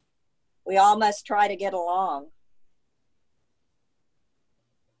 We all must try to get along.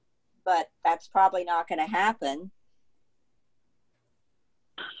 But that's probably not going to happen.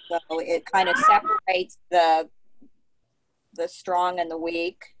 So it kind of separates the strong and the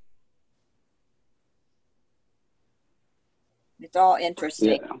weak. It's all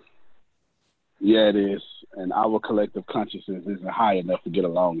interesting. Yeah, it is. And our collective consciousness isn't high enough to get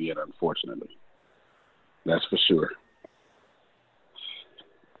along yet, unfortunately. That's for sure.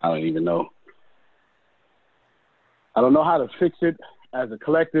 I don't even know. I don't know how to fix it as a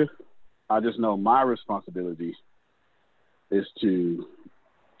collective. I just know my responsibility is to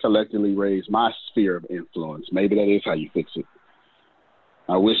collectively raise my sphere of influence. Maybe that is how you fix it.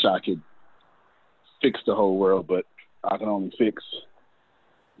 I wish I could fix the whole world, but I can only fix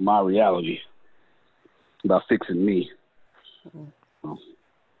my reality by fixing me. That's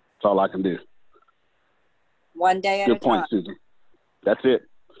all I can do. One day at a time. Good point, Susan. That's it.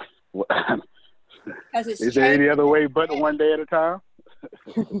 Is there any other way but one day at a time?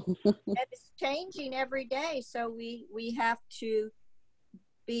 It's changing every day, so we have to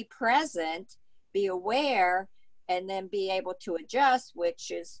be present, be aware, and then be able to adjust,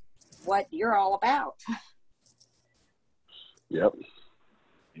 which is what you're all about. Yep.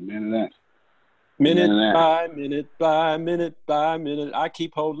 Amen to that. Minute by minute by minute by minute, I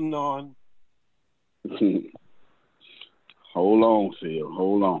keep holding on. Hold on, Phil.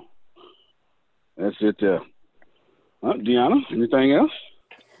 Hold on. That's it there. Deanna, anything else?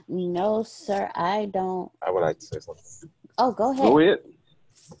 No, sir, I don't. I would like to say something. Oh, go ahead. Go ahead.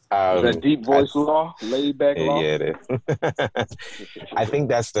 Is that deep voice law, laid back law? Yeah, it is. I think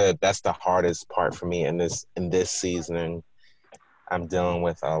that's the hardest part for me in this season. I'm dealing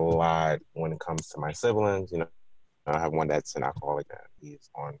with a lot when it comes to my siblings. You know, I have one that's an alcoholic and he's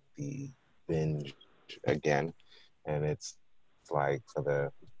on the binge again, and it's like for the,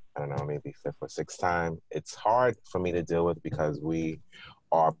 I don't know, maybe 5th or 6th time. It's hard for me to deal with because we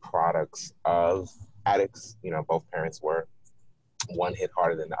are products of addicts. You know, both parents were. One hit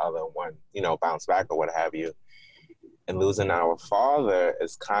harder than the other, one, you know, bounced back or what have you. And losing our father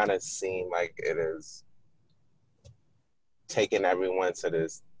is kind of seemed like it is taking everyone to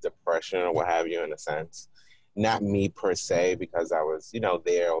this depression or what have you in a sense. Not me per se, because I was, you know,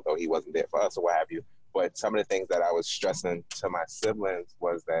 there, although he wasn't there for us or what have you. But some of the things that I was stressing to my siblings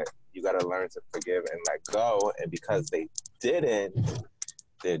was that you got to learn to forgive and let go. And because they didn't,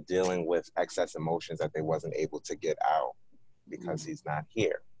 they're dealing with excess emotions that they wasn't able to get out because he's not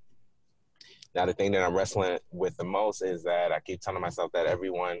here. Now, the thing that I'm wrestling with the most is that I keep telling myself that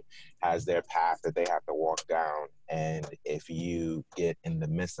everyone has their path that they have to walk down. And if you get in the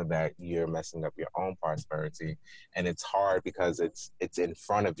midst of that, you're messing up your own prosperity. And it's hard because it's in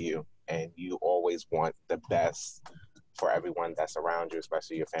front of you and you always want the best for everyone that's around you,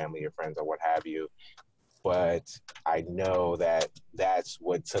 especially your family, your friends, or what have you. But I know that that's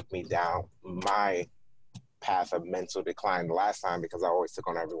what took me down my path of mental decline the last time, because I always took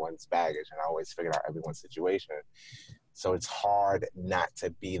on everyone's baggage and I always figured out everyone's situation. So it's hard not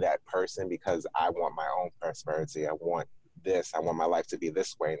to be that person because I want my own prosperity. I want this. I want my life to be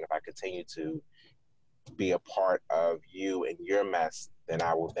this way. And if I continue to be a part of you and your mess, then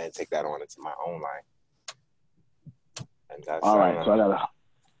I will then take that on into my own life. And that's all right. So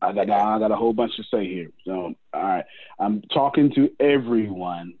I got a whole bunch to say here. So, all right. I'm talking to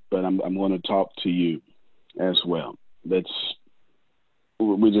everyone, but I'm going to talk to you as well. We're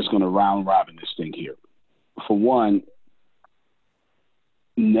just going to round robin this thing here. For one,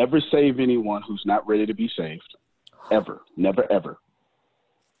 never save anyone who's not ready to be saved. Ever. Never, ever.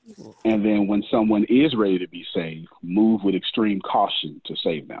 And then when someone is ready to be saved, move with extreme caution to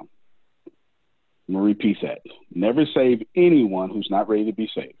save them. I'm going to repeat that. Never save anyone who's not ready to be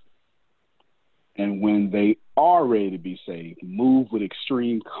saved. And when they are ready to be saved, move with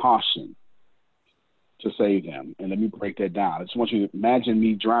extreme caution to save them. And let me break that down. I just want you to imagine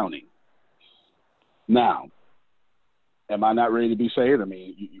me drowning. Now, am I not ready to be saved? I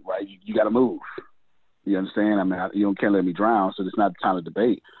mean, you got to move. You understand? I mean, you can't let me drown, so it's not the time to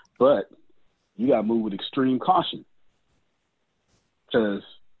debate. But you got to move with extreme caution. Because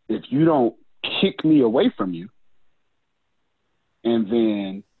if you don't kick me away from you and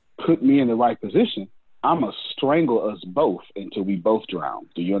then put me in the right position, I'm going to strangle us both until we both drown.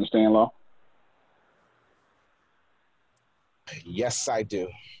 Do you understand, Law? Yes, I do.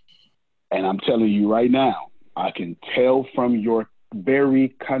 And I'm telling you right now, I can tell from your very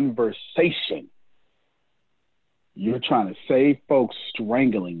conversation, you're trying to save folks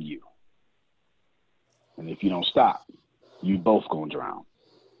strangling you. And if you don't stop, you both going to drown.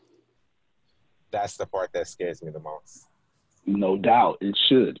 That's the part that scares me the most. No doubt. It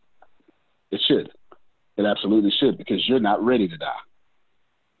should. It should. It absolutely should, because you're not ready to die.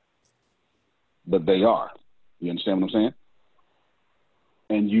 But they are. You understand what I'm saying?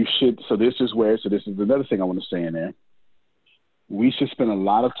 And you should. So this is another thing I want to say in there. We should spend a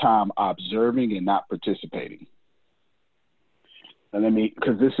lot of time observing and not participating. And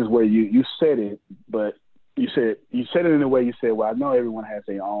because this is where you said it, but you said it in a way you said, well, I know everyone has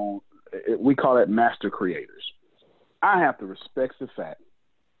their own, we call it master creators. I have to respect the fact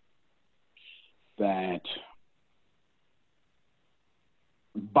that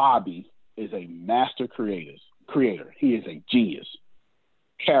Bobby is a master creator. He is a genius.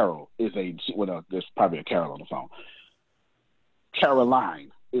 Carol is there's probably a Carol on the phone.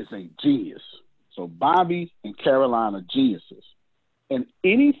 Caroline is a genius. So Bobby and Caroline are geniuses. And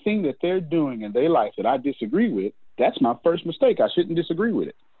anything that they're doing in their life that I disagree with, that's my first mistake. I shouldn't disagree with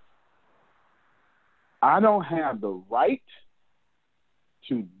it. I don't have the right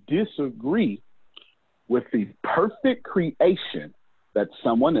to disagree with the perfect creation that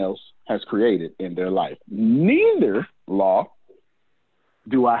someone else has created in their life. Neither, Law,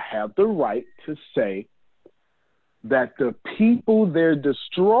 do I have the right to say that the people they're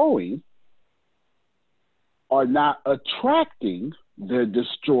destroying are not attracting their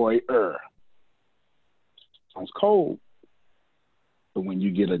destroyer. Sounds cold. But when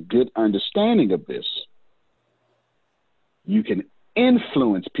you get a good understanding of this, you can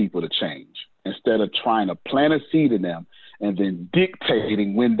influence people to change instead of trying to plant a seed in them and then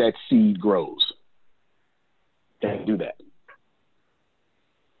dictating when that seed grows. Can't do that.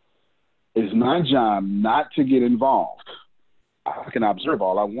 It's my job not to get involved. I can observe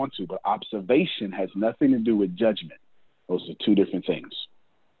all I want to, but observation has nothing to do with judgment. Those are two different things.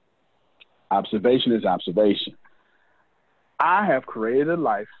 Observation is observation. I have created a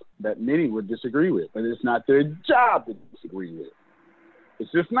life that many would disagree with, but it's not their job to disagree with.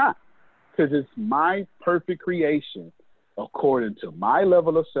 It's just not, because it's my perfect creation according to my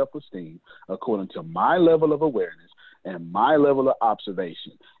level of self-esteem, according to my level of awareness, and my level of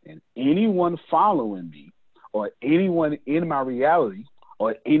observation. And anyone following me or anyone in my reality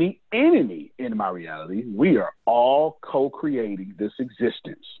or any enemy in my reality, we are all co-creating this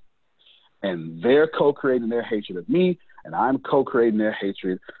existence. And they're co-creating their hatred of me, and I'm co-creating their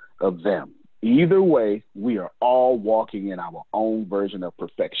hatred of them. Either way, we are all walking in our own version of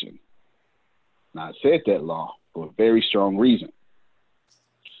perfection. Now, I said that, Law, for a very strong reason.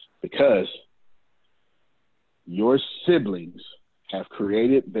 Because your siblings have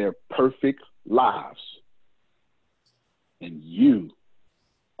created their perfect lives, and you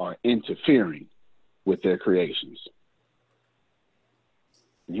are interfering with their creations.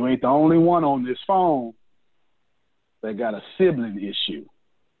 You ain't the only one on this phone that got a sibling issue.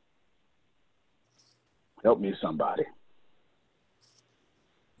 Help me, somebody.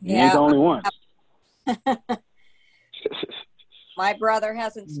 You ain't the only one. My brother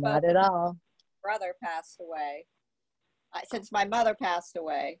hasn't spoken. Not at all. Brother passed away. Since my mother passed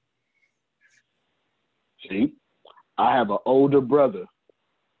away. See, I have an older brother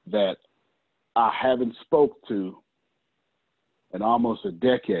that I haven't spoke to in almost a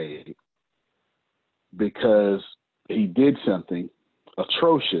decade because he did something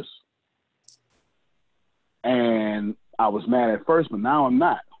atrocious. And I was mad at first, but now I'm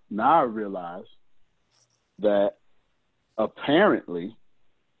not. Now I realize that apparently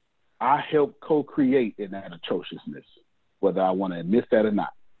I helped co-create in that atrociousness, whether I want to admit that or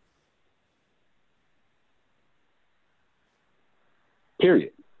not.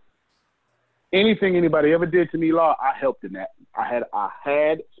 Period. Anything anybody ever did to me, Law, I helped in that. I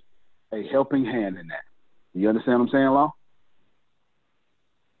had a helping hand in that. You understand what I'm saying, Law?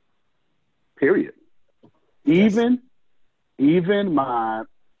 Period. Yes. Even my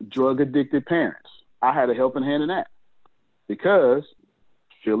drug-addicted parents, I had a helping hand in that. Because,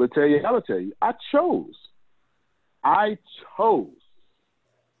 Phil will tell you, I'll tell you, I chose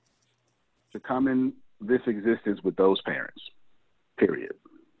to come in this existence with those parents, period.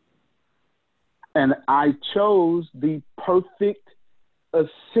 And I chose the perfect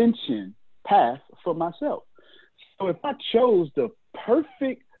ascension path for myself. So if I chose the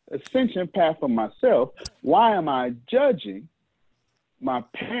perfect ascension path for myself, why am I judging my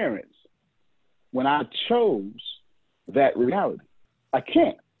parents when I chose that reality? I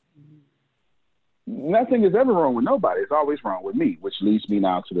can't. Nothing is ever wrong with nobody. It's always wrong with me, which leads me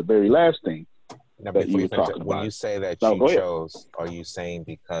now to the very last thing that you were talking about. When you say that No, you go ahead. chose, are you saying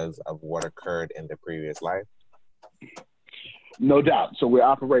because of what occurred in the previous life? No doubt. So we're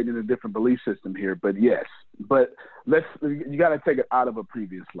operating in a different belief system here, but yes. But you got to take it out of a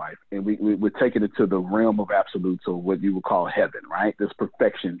previous life, and we're taking it to the realm of absolutes, or what you would call heaven, right? This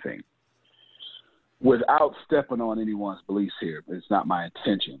perfection thing. Without stepping on anyone's beliefs here, it's not my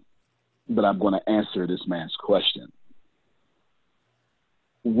intention, but I'm going to answer this man's question.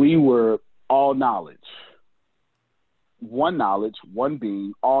 We were all knowledge. One knowledge, one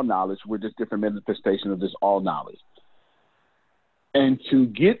being, all knowledge. We're just different manifestations of this all knowledge. And to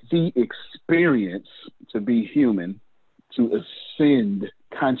get the experience to be human, to ascend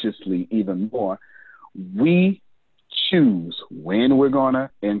consciously even more, we choose when we're going to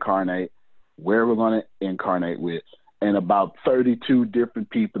incarnate, where we're going to incarnate with, and about 32 different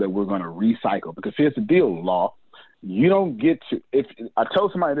people that we're going to recycle. Because here's the deal, Law. You don't get to, if I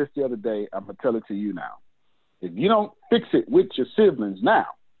told somebody this the other day, I'm going to tell it to you now. If you don't fix it with your siblings now,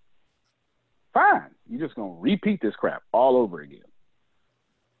 fine. You're just going to repeat this crap all over again.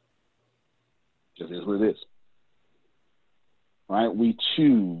 Just is what it is. Right? We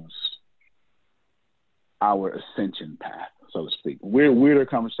choose our ascension path, so to speak. Weirder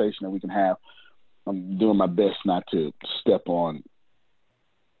conversation that we can have. I'm doing my best not to step on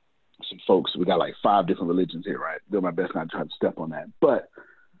some folks. We got like 5 different religions here, right? Doing my best not to try to step on that. But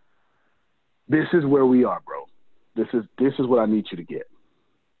this is where we are, bro. This is what I need you to get.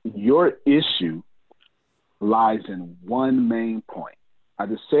 Your issue lies in one main point. I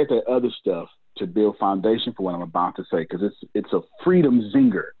just said that other stuff to build foundation for what I'm about to say, because it's a freedom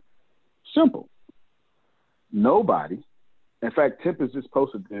zinger. Simple. Nobody, in fact, Tempest just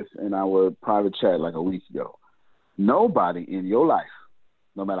posted this in our private chat like a week ago. Nobody in your life,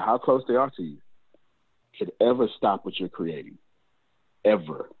 no matter how close they are to you, could ever stop what you're creating.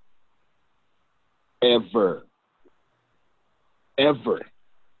 Ever. Ever. Ever.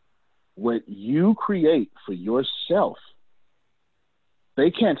 What you create for yourself,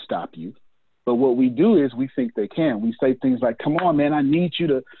 they can't stop you. But what we do is we think they can. We say things like, come on, man, I need you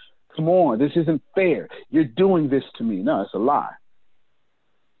to, come on, this isn't fair. You're doing this to me. No, it's a lie.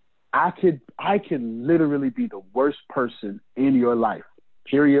 I can literally be the worst person in your life,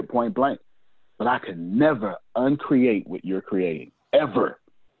 period, point blank. But I can never uncreate what you're creating, ever.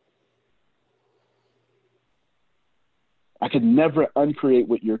 I can never uncreate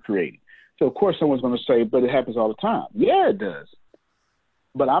what you're creating. So, of course, someone's going to say, but it happens all the time. Yeah, it does.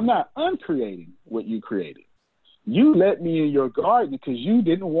 But I'm not uncreating what you created. You let me in your garden because you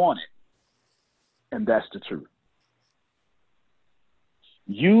didn't want it. And that's the truth.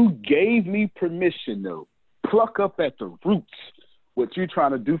 You gave me permission to pluck up at the roots what you're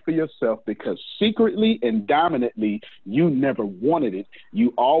trying to do for yourself, because secretly and dominantly, you never wanted it.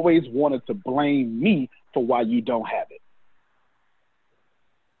 You always wanted to blame me for why you don't have it.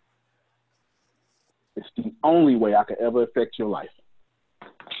 It's the only way I could ever affect your life.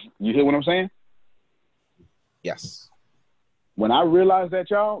 You hear what I'm saying? Yes. When I realized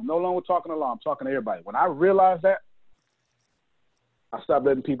that, y'all, no longer talking to law, I'm talking to everybody. When I realized that, I stopped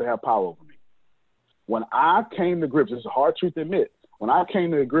letting people have power over me. When I came to grips, it's a hard truth to admit, when I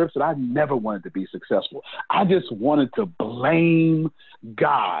came to grips that I never wanted to be successful. I just wanted to blame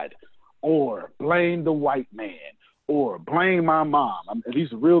God or blame the white man or blame my mom.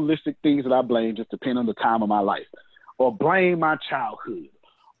 These are realistic things that I blame, just depending on the time of my life. Or blame my childhood,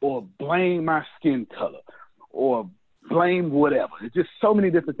 or blame my skin color, or blame whatever. It's just so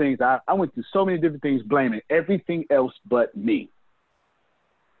many different things. I went through so many different things blaming everything else but me.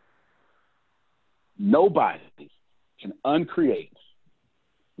 Nobody can uncreate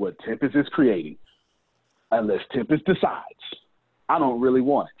what Tempest is creating unless Tempest decides, I don't really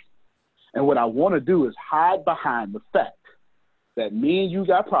want it. And what I want to do is hide behind the fact that me and you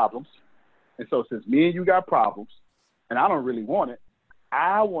got problems. And so since me and you got problems, and I don't really want it,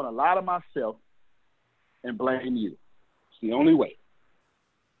 I want to lie to myself and blame you. It's the only way.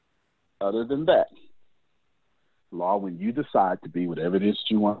 Other than that, law, when you decide to be whatever it is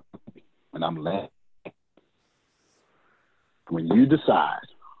you want to be, and I'm glad, when you decide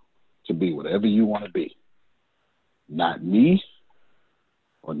to be whatever you want to be, not me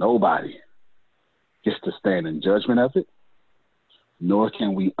or nobody gets to stand in judgment of it, nor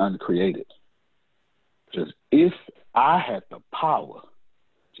can we uncreate it. Because if I had the power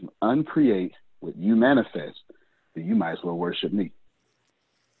to uncreate what you manifest, then you might as well worship me.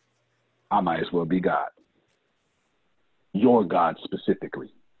 I might as well be God. Your God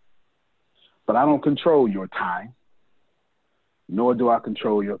specifically. But I don't control your time, nor do I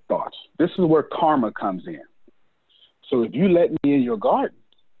control your thoughts. This is where karma comes in. So if you let me in your garden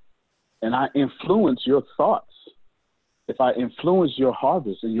and I influence your thoughts, if I influence your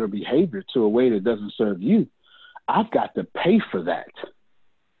harvest and your behavior to a way that doesn't serve you, I've got to pay for that.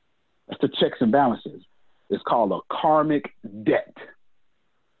 That's the checks and balances. It's called a karmic debt.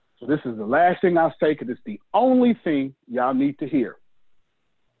 So this is the last thing I'll say because it's the only thing y'all need to hear.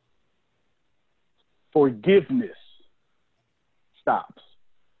 Forgiveness stops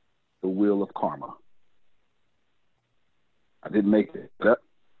the wheel of karma. I didn't make it up.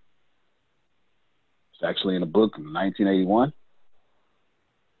 It's actually in a book in 1981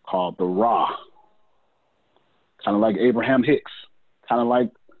 called The Raw. Kind of like Abraham Hicks, kind of like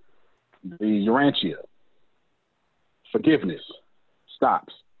the Urantia. Forgiveness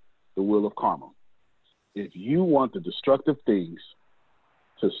stops the will of karma. If you want the destructive things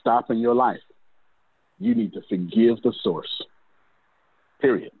to stop in your life, you need to forgive the source.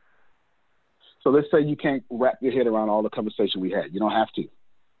 Period. So let's say you can't wrap your head around all the conversation we had. You don't have to.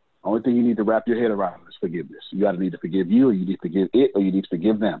 Only thing you need to wrap your head around is forgiveness. You either need to forgive you, or you need to forgive it, or you need to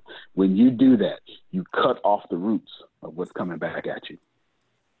forgive them. When you do that, you cut off the roots of what's coming back at you.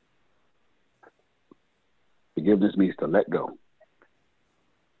 Forgiveness means to let go.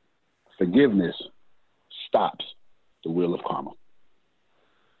 Forgiveness stops the wheel of karma.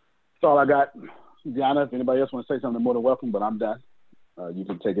 That's all I got. Deanna, if anybody else wants to say something, more than welcome, but I'm done. You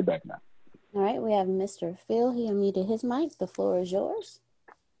can take it back now. All right, we have Mr. Phil. He unmuted his mic. The floor is yours.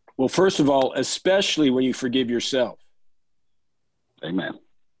 Well, first of all, especially when you forgive yourself. Amen.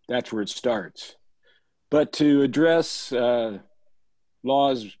 That's where it starts. But to address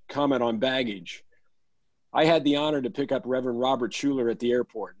Law's comment on baggage, I had the honor to pick up Reverend Robert Schuller at the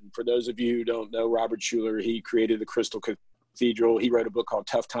airport. And for those of you who don't know Robert Schuller, he created the Crystal Cathedral. He wrote a book called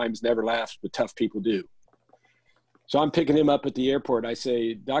Tough Times Never Last, but Tough People Do. So I'm picking him up at the airport. I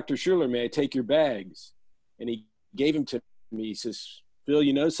say, Dr. Schuller, may I take your bags? And he gave them to me. He says, Phil,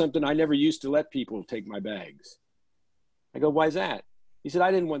 you know something? I never used to let people take my bags. I go, why is that? He said,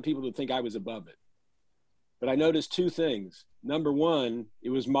 I didn't want people to think I was above it. But I noticed two things. Number one, it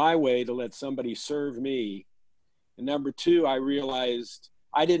was my way to let somebody serve me. And number two, I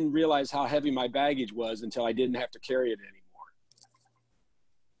didn't realize how heavy my baggage was until I didn't have to carry it anymore.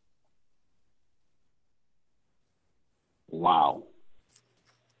 Wow.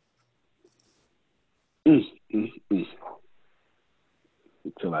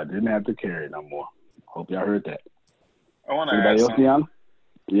 Until I didn't have to carry it no more. Hope y'all heard that. I want to Anybody ask else, something. Deanna?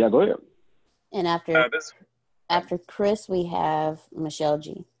 Yeah, go ahead. And after Chris, we have Michelle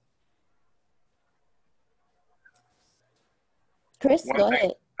G. Chris, go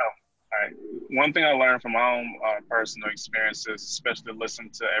ahead. All right. One thing I learned from my own personal experiences, especially listening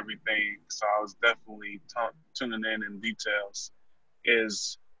to everything, so I was definitely tuning in details,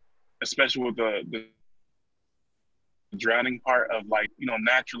 is especially with the drowning part of, like, you know,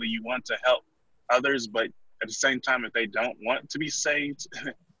 naturally you want to help others, but at the same time, if they don't want to be saved,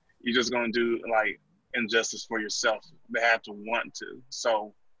 you're just going to do, like, injustice for yourself. They have to want to.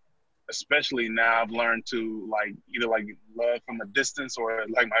 So especially now I've learned to, like, either like love from a distance, or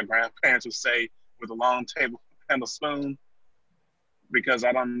like my grandparents would say, with a long table and a spoon, because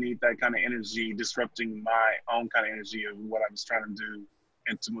I don't need that kind of energy disrupting my own kind of energy of what I was trying to do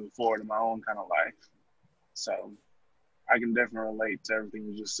and to move forward in my own kind of life. So I can definitely relate to everything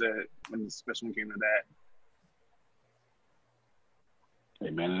you just said, especially when it came to that.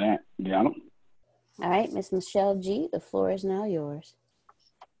 Amen to that. Deanna? All right, Miss Michelle G., the floor is now yours.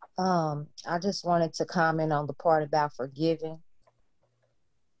 I just wanted to comment on the part about forgiving.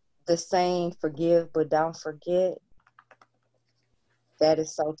 The saying, forgive but don't forget, that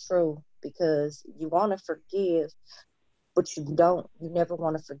is so true, because you want to forgive, but you never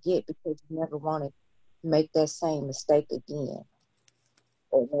want to forget, because you never want to make that same mistake again,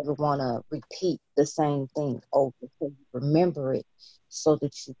 or never want to repeat the same thing over. So you remember it so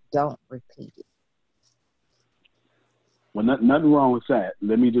that you don't repeat it. Well, nothing wrong with that.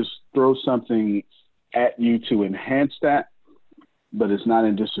 Let me just throw something at you to enhance that, but it's not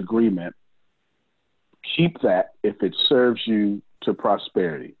in disagreement. Keep that if it serves you to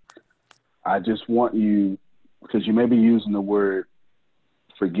prosperity. I just want you, because you may be using the word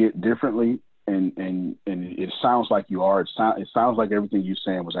forget differently, and it sounds like you are. It sounds like everything you're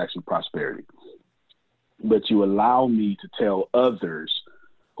saying was actually prosperity. But you allow me to tell others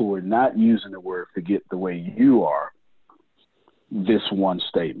who are not using the word forget the way you are this one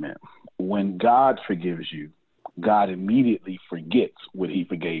statement. When God forgives you, God immediately forgets what he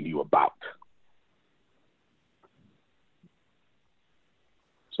forgave you about.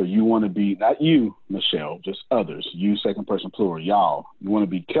 So you want to be, not you, Michelle, just others, you second person plural, y'all, you want to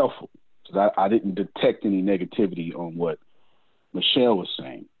be careful, because I didn't detect any negativity on what Michelle was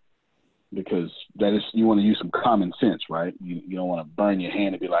saying, because that is, you want to use some common sense, right? You don't want to burn your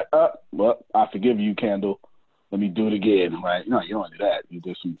hand and be like, well, I forgive you, Candle. Let me do it again, right? No, you don't want to do that.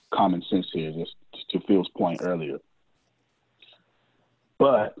 There's some common sense here, just to Phil's point earlier.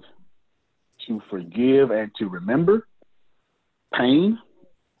 But to forgive and to remember pain,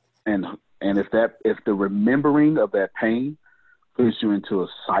 and if the remembering of that pain puts you into a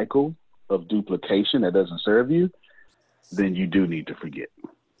cycle of duplication that doesn't serve you, then you do need to forget.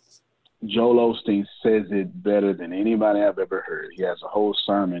 Joel Osteen says it better than anybody I've ever heard. He has a whole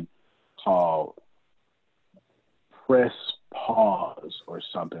sermon called Press Pause or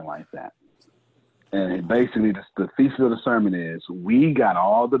something like that. And basically the thesis of the sermon is we got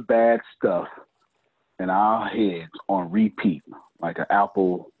all the bad stuff in our heads on repeat, like an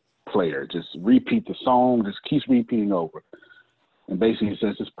Apple player. Just repeat the song, just keeps repeating over. And basically it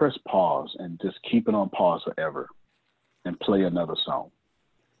says just press pause and just keep it on pause forever and play another song.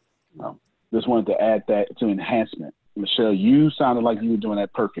 Just wanted to add that to enhancement. Michelle, you sounded like you were doing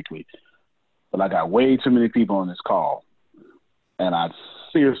that perfectly. But I got way too many people on this call, and I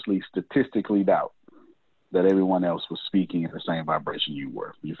seriously, statistically doubt that everyone else was speaking in the same vibration you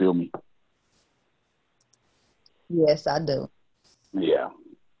were. You feel me? Yes, I do. Yeah.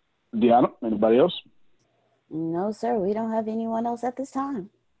 Deanna, anybody else? No, sir. We don't have anyone else at this time.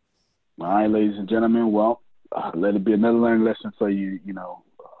 All right, ladies and gentlemen. Well, let it be another learning lesson for you.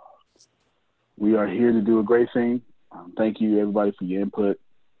 We are here to do a great thing. Thank you, everybody, for your input.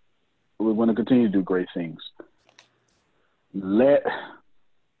 We're going to continue to do great things.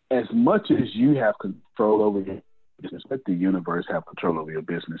 As much as you have control over your business, let the universe have control over your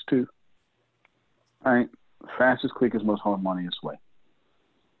business too. All right. Fastest, quickest, most harmonious way.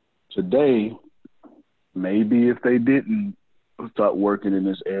 Today, maybe if they didn't start working in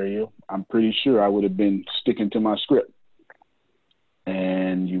this area, I'm pretty sure I would have been sticking to my script.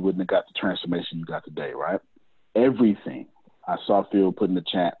 And you wouldn't have got the transformation you got today, right? Everything. I saw Phil put in the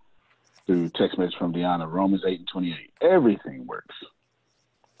chat through text message from Deanna, Romans 8:28. Everything works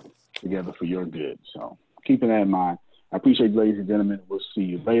together for your good. So keeping that in mind, I appreciate you, ladies and gentlemen. We'll see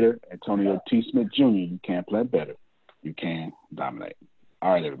you later. Antonio T. Smith Jr., you can play better. You can dominate.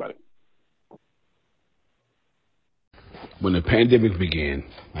 All right, everybody. When the pandemic began,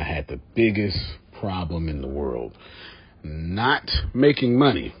 I had the biggest problem in the world. Not making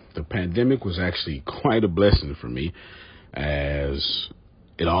money. The pandemic was actually quite a blessing for me, as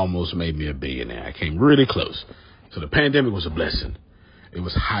it almost made me a billionaire. I came really close. So the pandemic was a blessing. It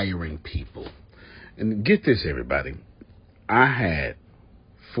was hiring people. And get this, everybody. I had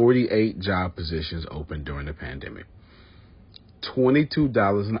 48 job positions open during the pandemic.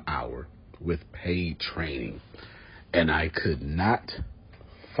 $22 an hour with paid training. And I could not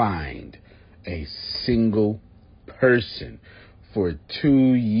find a single person for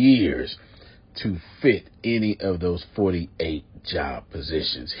 2 years to fit any of those 48 job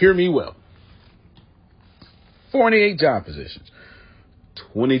positions. Hear me well. 48 job positions,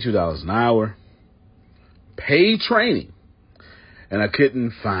 $22 an hour, paid training, and I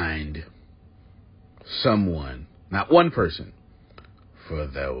couldn't find someone, not one person, for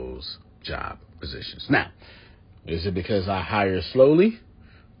those job positions. Now, is it because I hire slowly?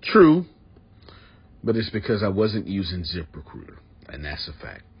 True. But it's because I wasn't using ZipRecruiter, and that's a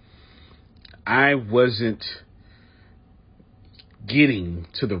fact. I wasn't getting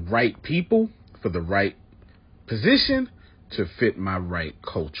to the right people for the right position to fit my right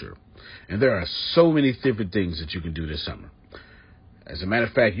culture. And there are so many different things that you can do this summer. As a matter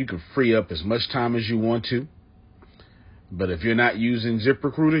of fact, you can free up as much time as you want to. But if you're not using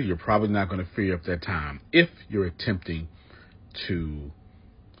ZipRecruiter, you're probably not going to free up that time if you're attempting to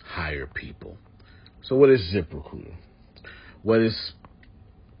hire people. So what is ZipRecruiter? What is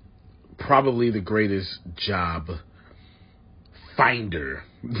probably the greatest job finder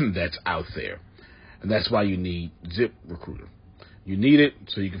that's out there. And that's why you need ZipRecruiter. You need it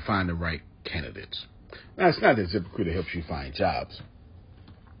so you can find the right candidates. Now, it's not that ZipRecruiter helps you find jobs.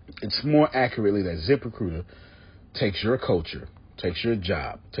 It's more accurately that ZipRecruiter takes your culture, takes your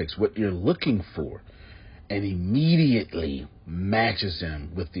job, takes what you're looking for, and immediately matches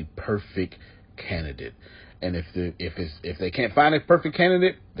them with the perfect candidate. And if they can't find a perfect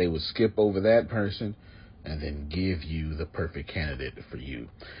candidate, they will skip over that person and then give you the perfect candidate for you.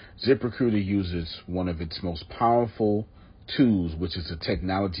 ZipRecruiter uses one of its most powerful tools, which is the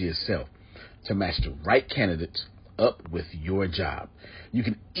technology itself, to match the right candidates up with your job. You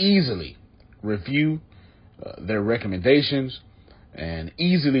can easily review their recommendations and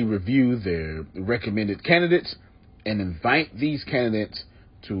easily review their recommended candidates and invite these candidates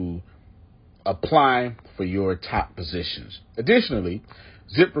to apply for your top positions. Additionally,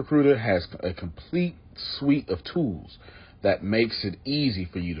 ZipRecruiter has a complete suite of tools that makes it easy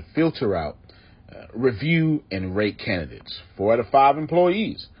for you to filter out, review, and rate candidates. 4 out of 5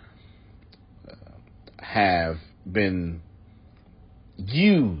 employees have been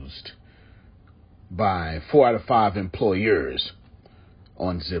used by 4 out of 5 employers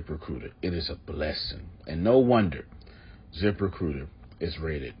on ZipRecruiter. It is a blessing. And no wonder ZipRecruiter is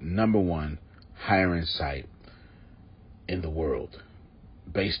rated #1 hiring site in the world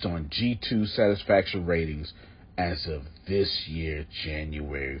based on G2 satisfaction ratings as of this year,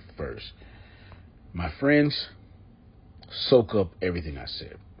 January 1st. My friends, soak up everything I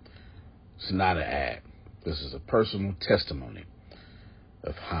said. It's not an ad. This is a personal testimony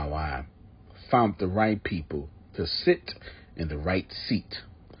of how I found the right people to sit in the right seat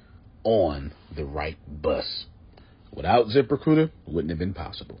on the right bus. Without ZipRecruiter, it wouldn't have been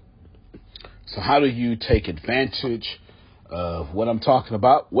possible. So how do you take advantage of what I'm talking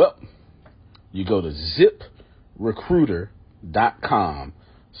about? Well, you go to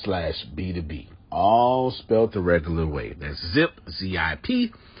ziprecruiter.com/B2B. All spelled the regular way. That's zip,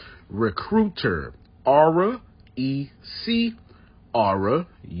 Z-I-P, recruiter,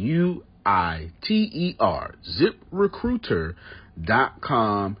 R-E-C-R-U-I-T-E-R,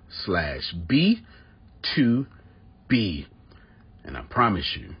 ziprecruiter.com/B2B. And I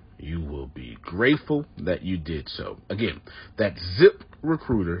promise you, you will be grateful that you did so. Again, that's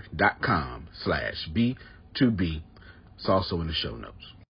ziprecruiter.com/B2B. It's also in the show notes.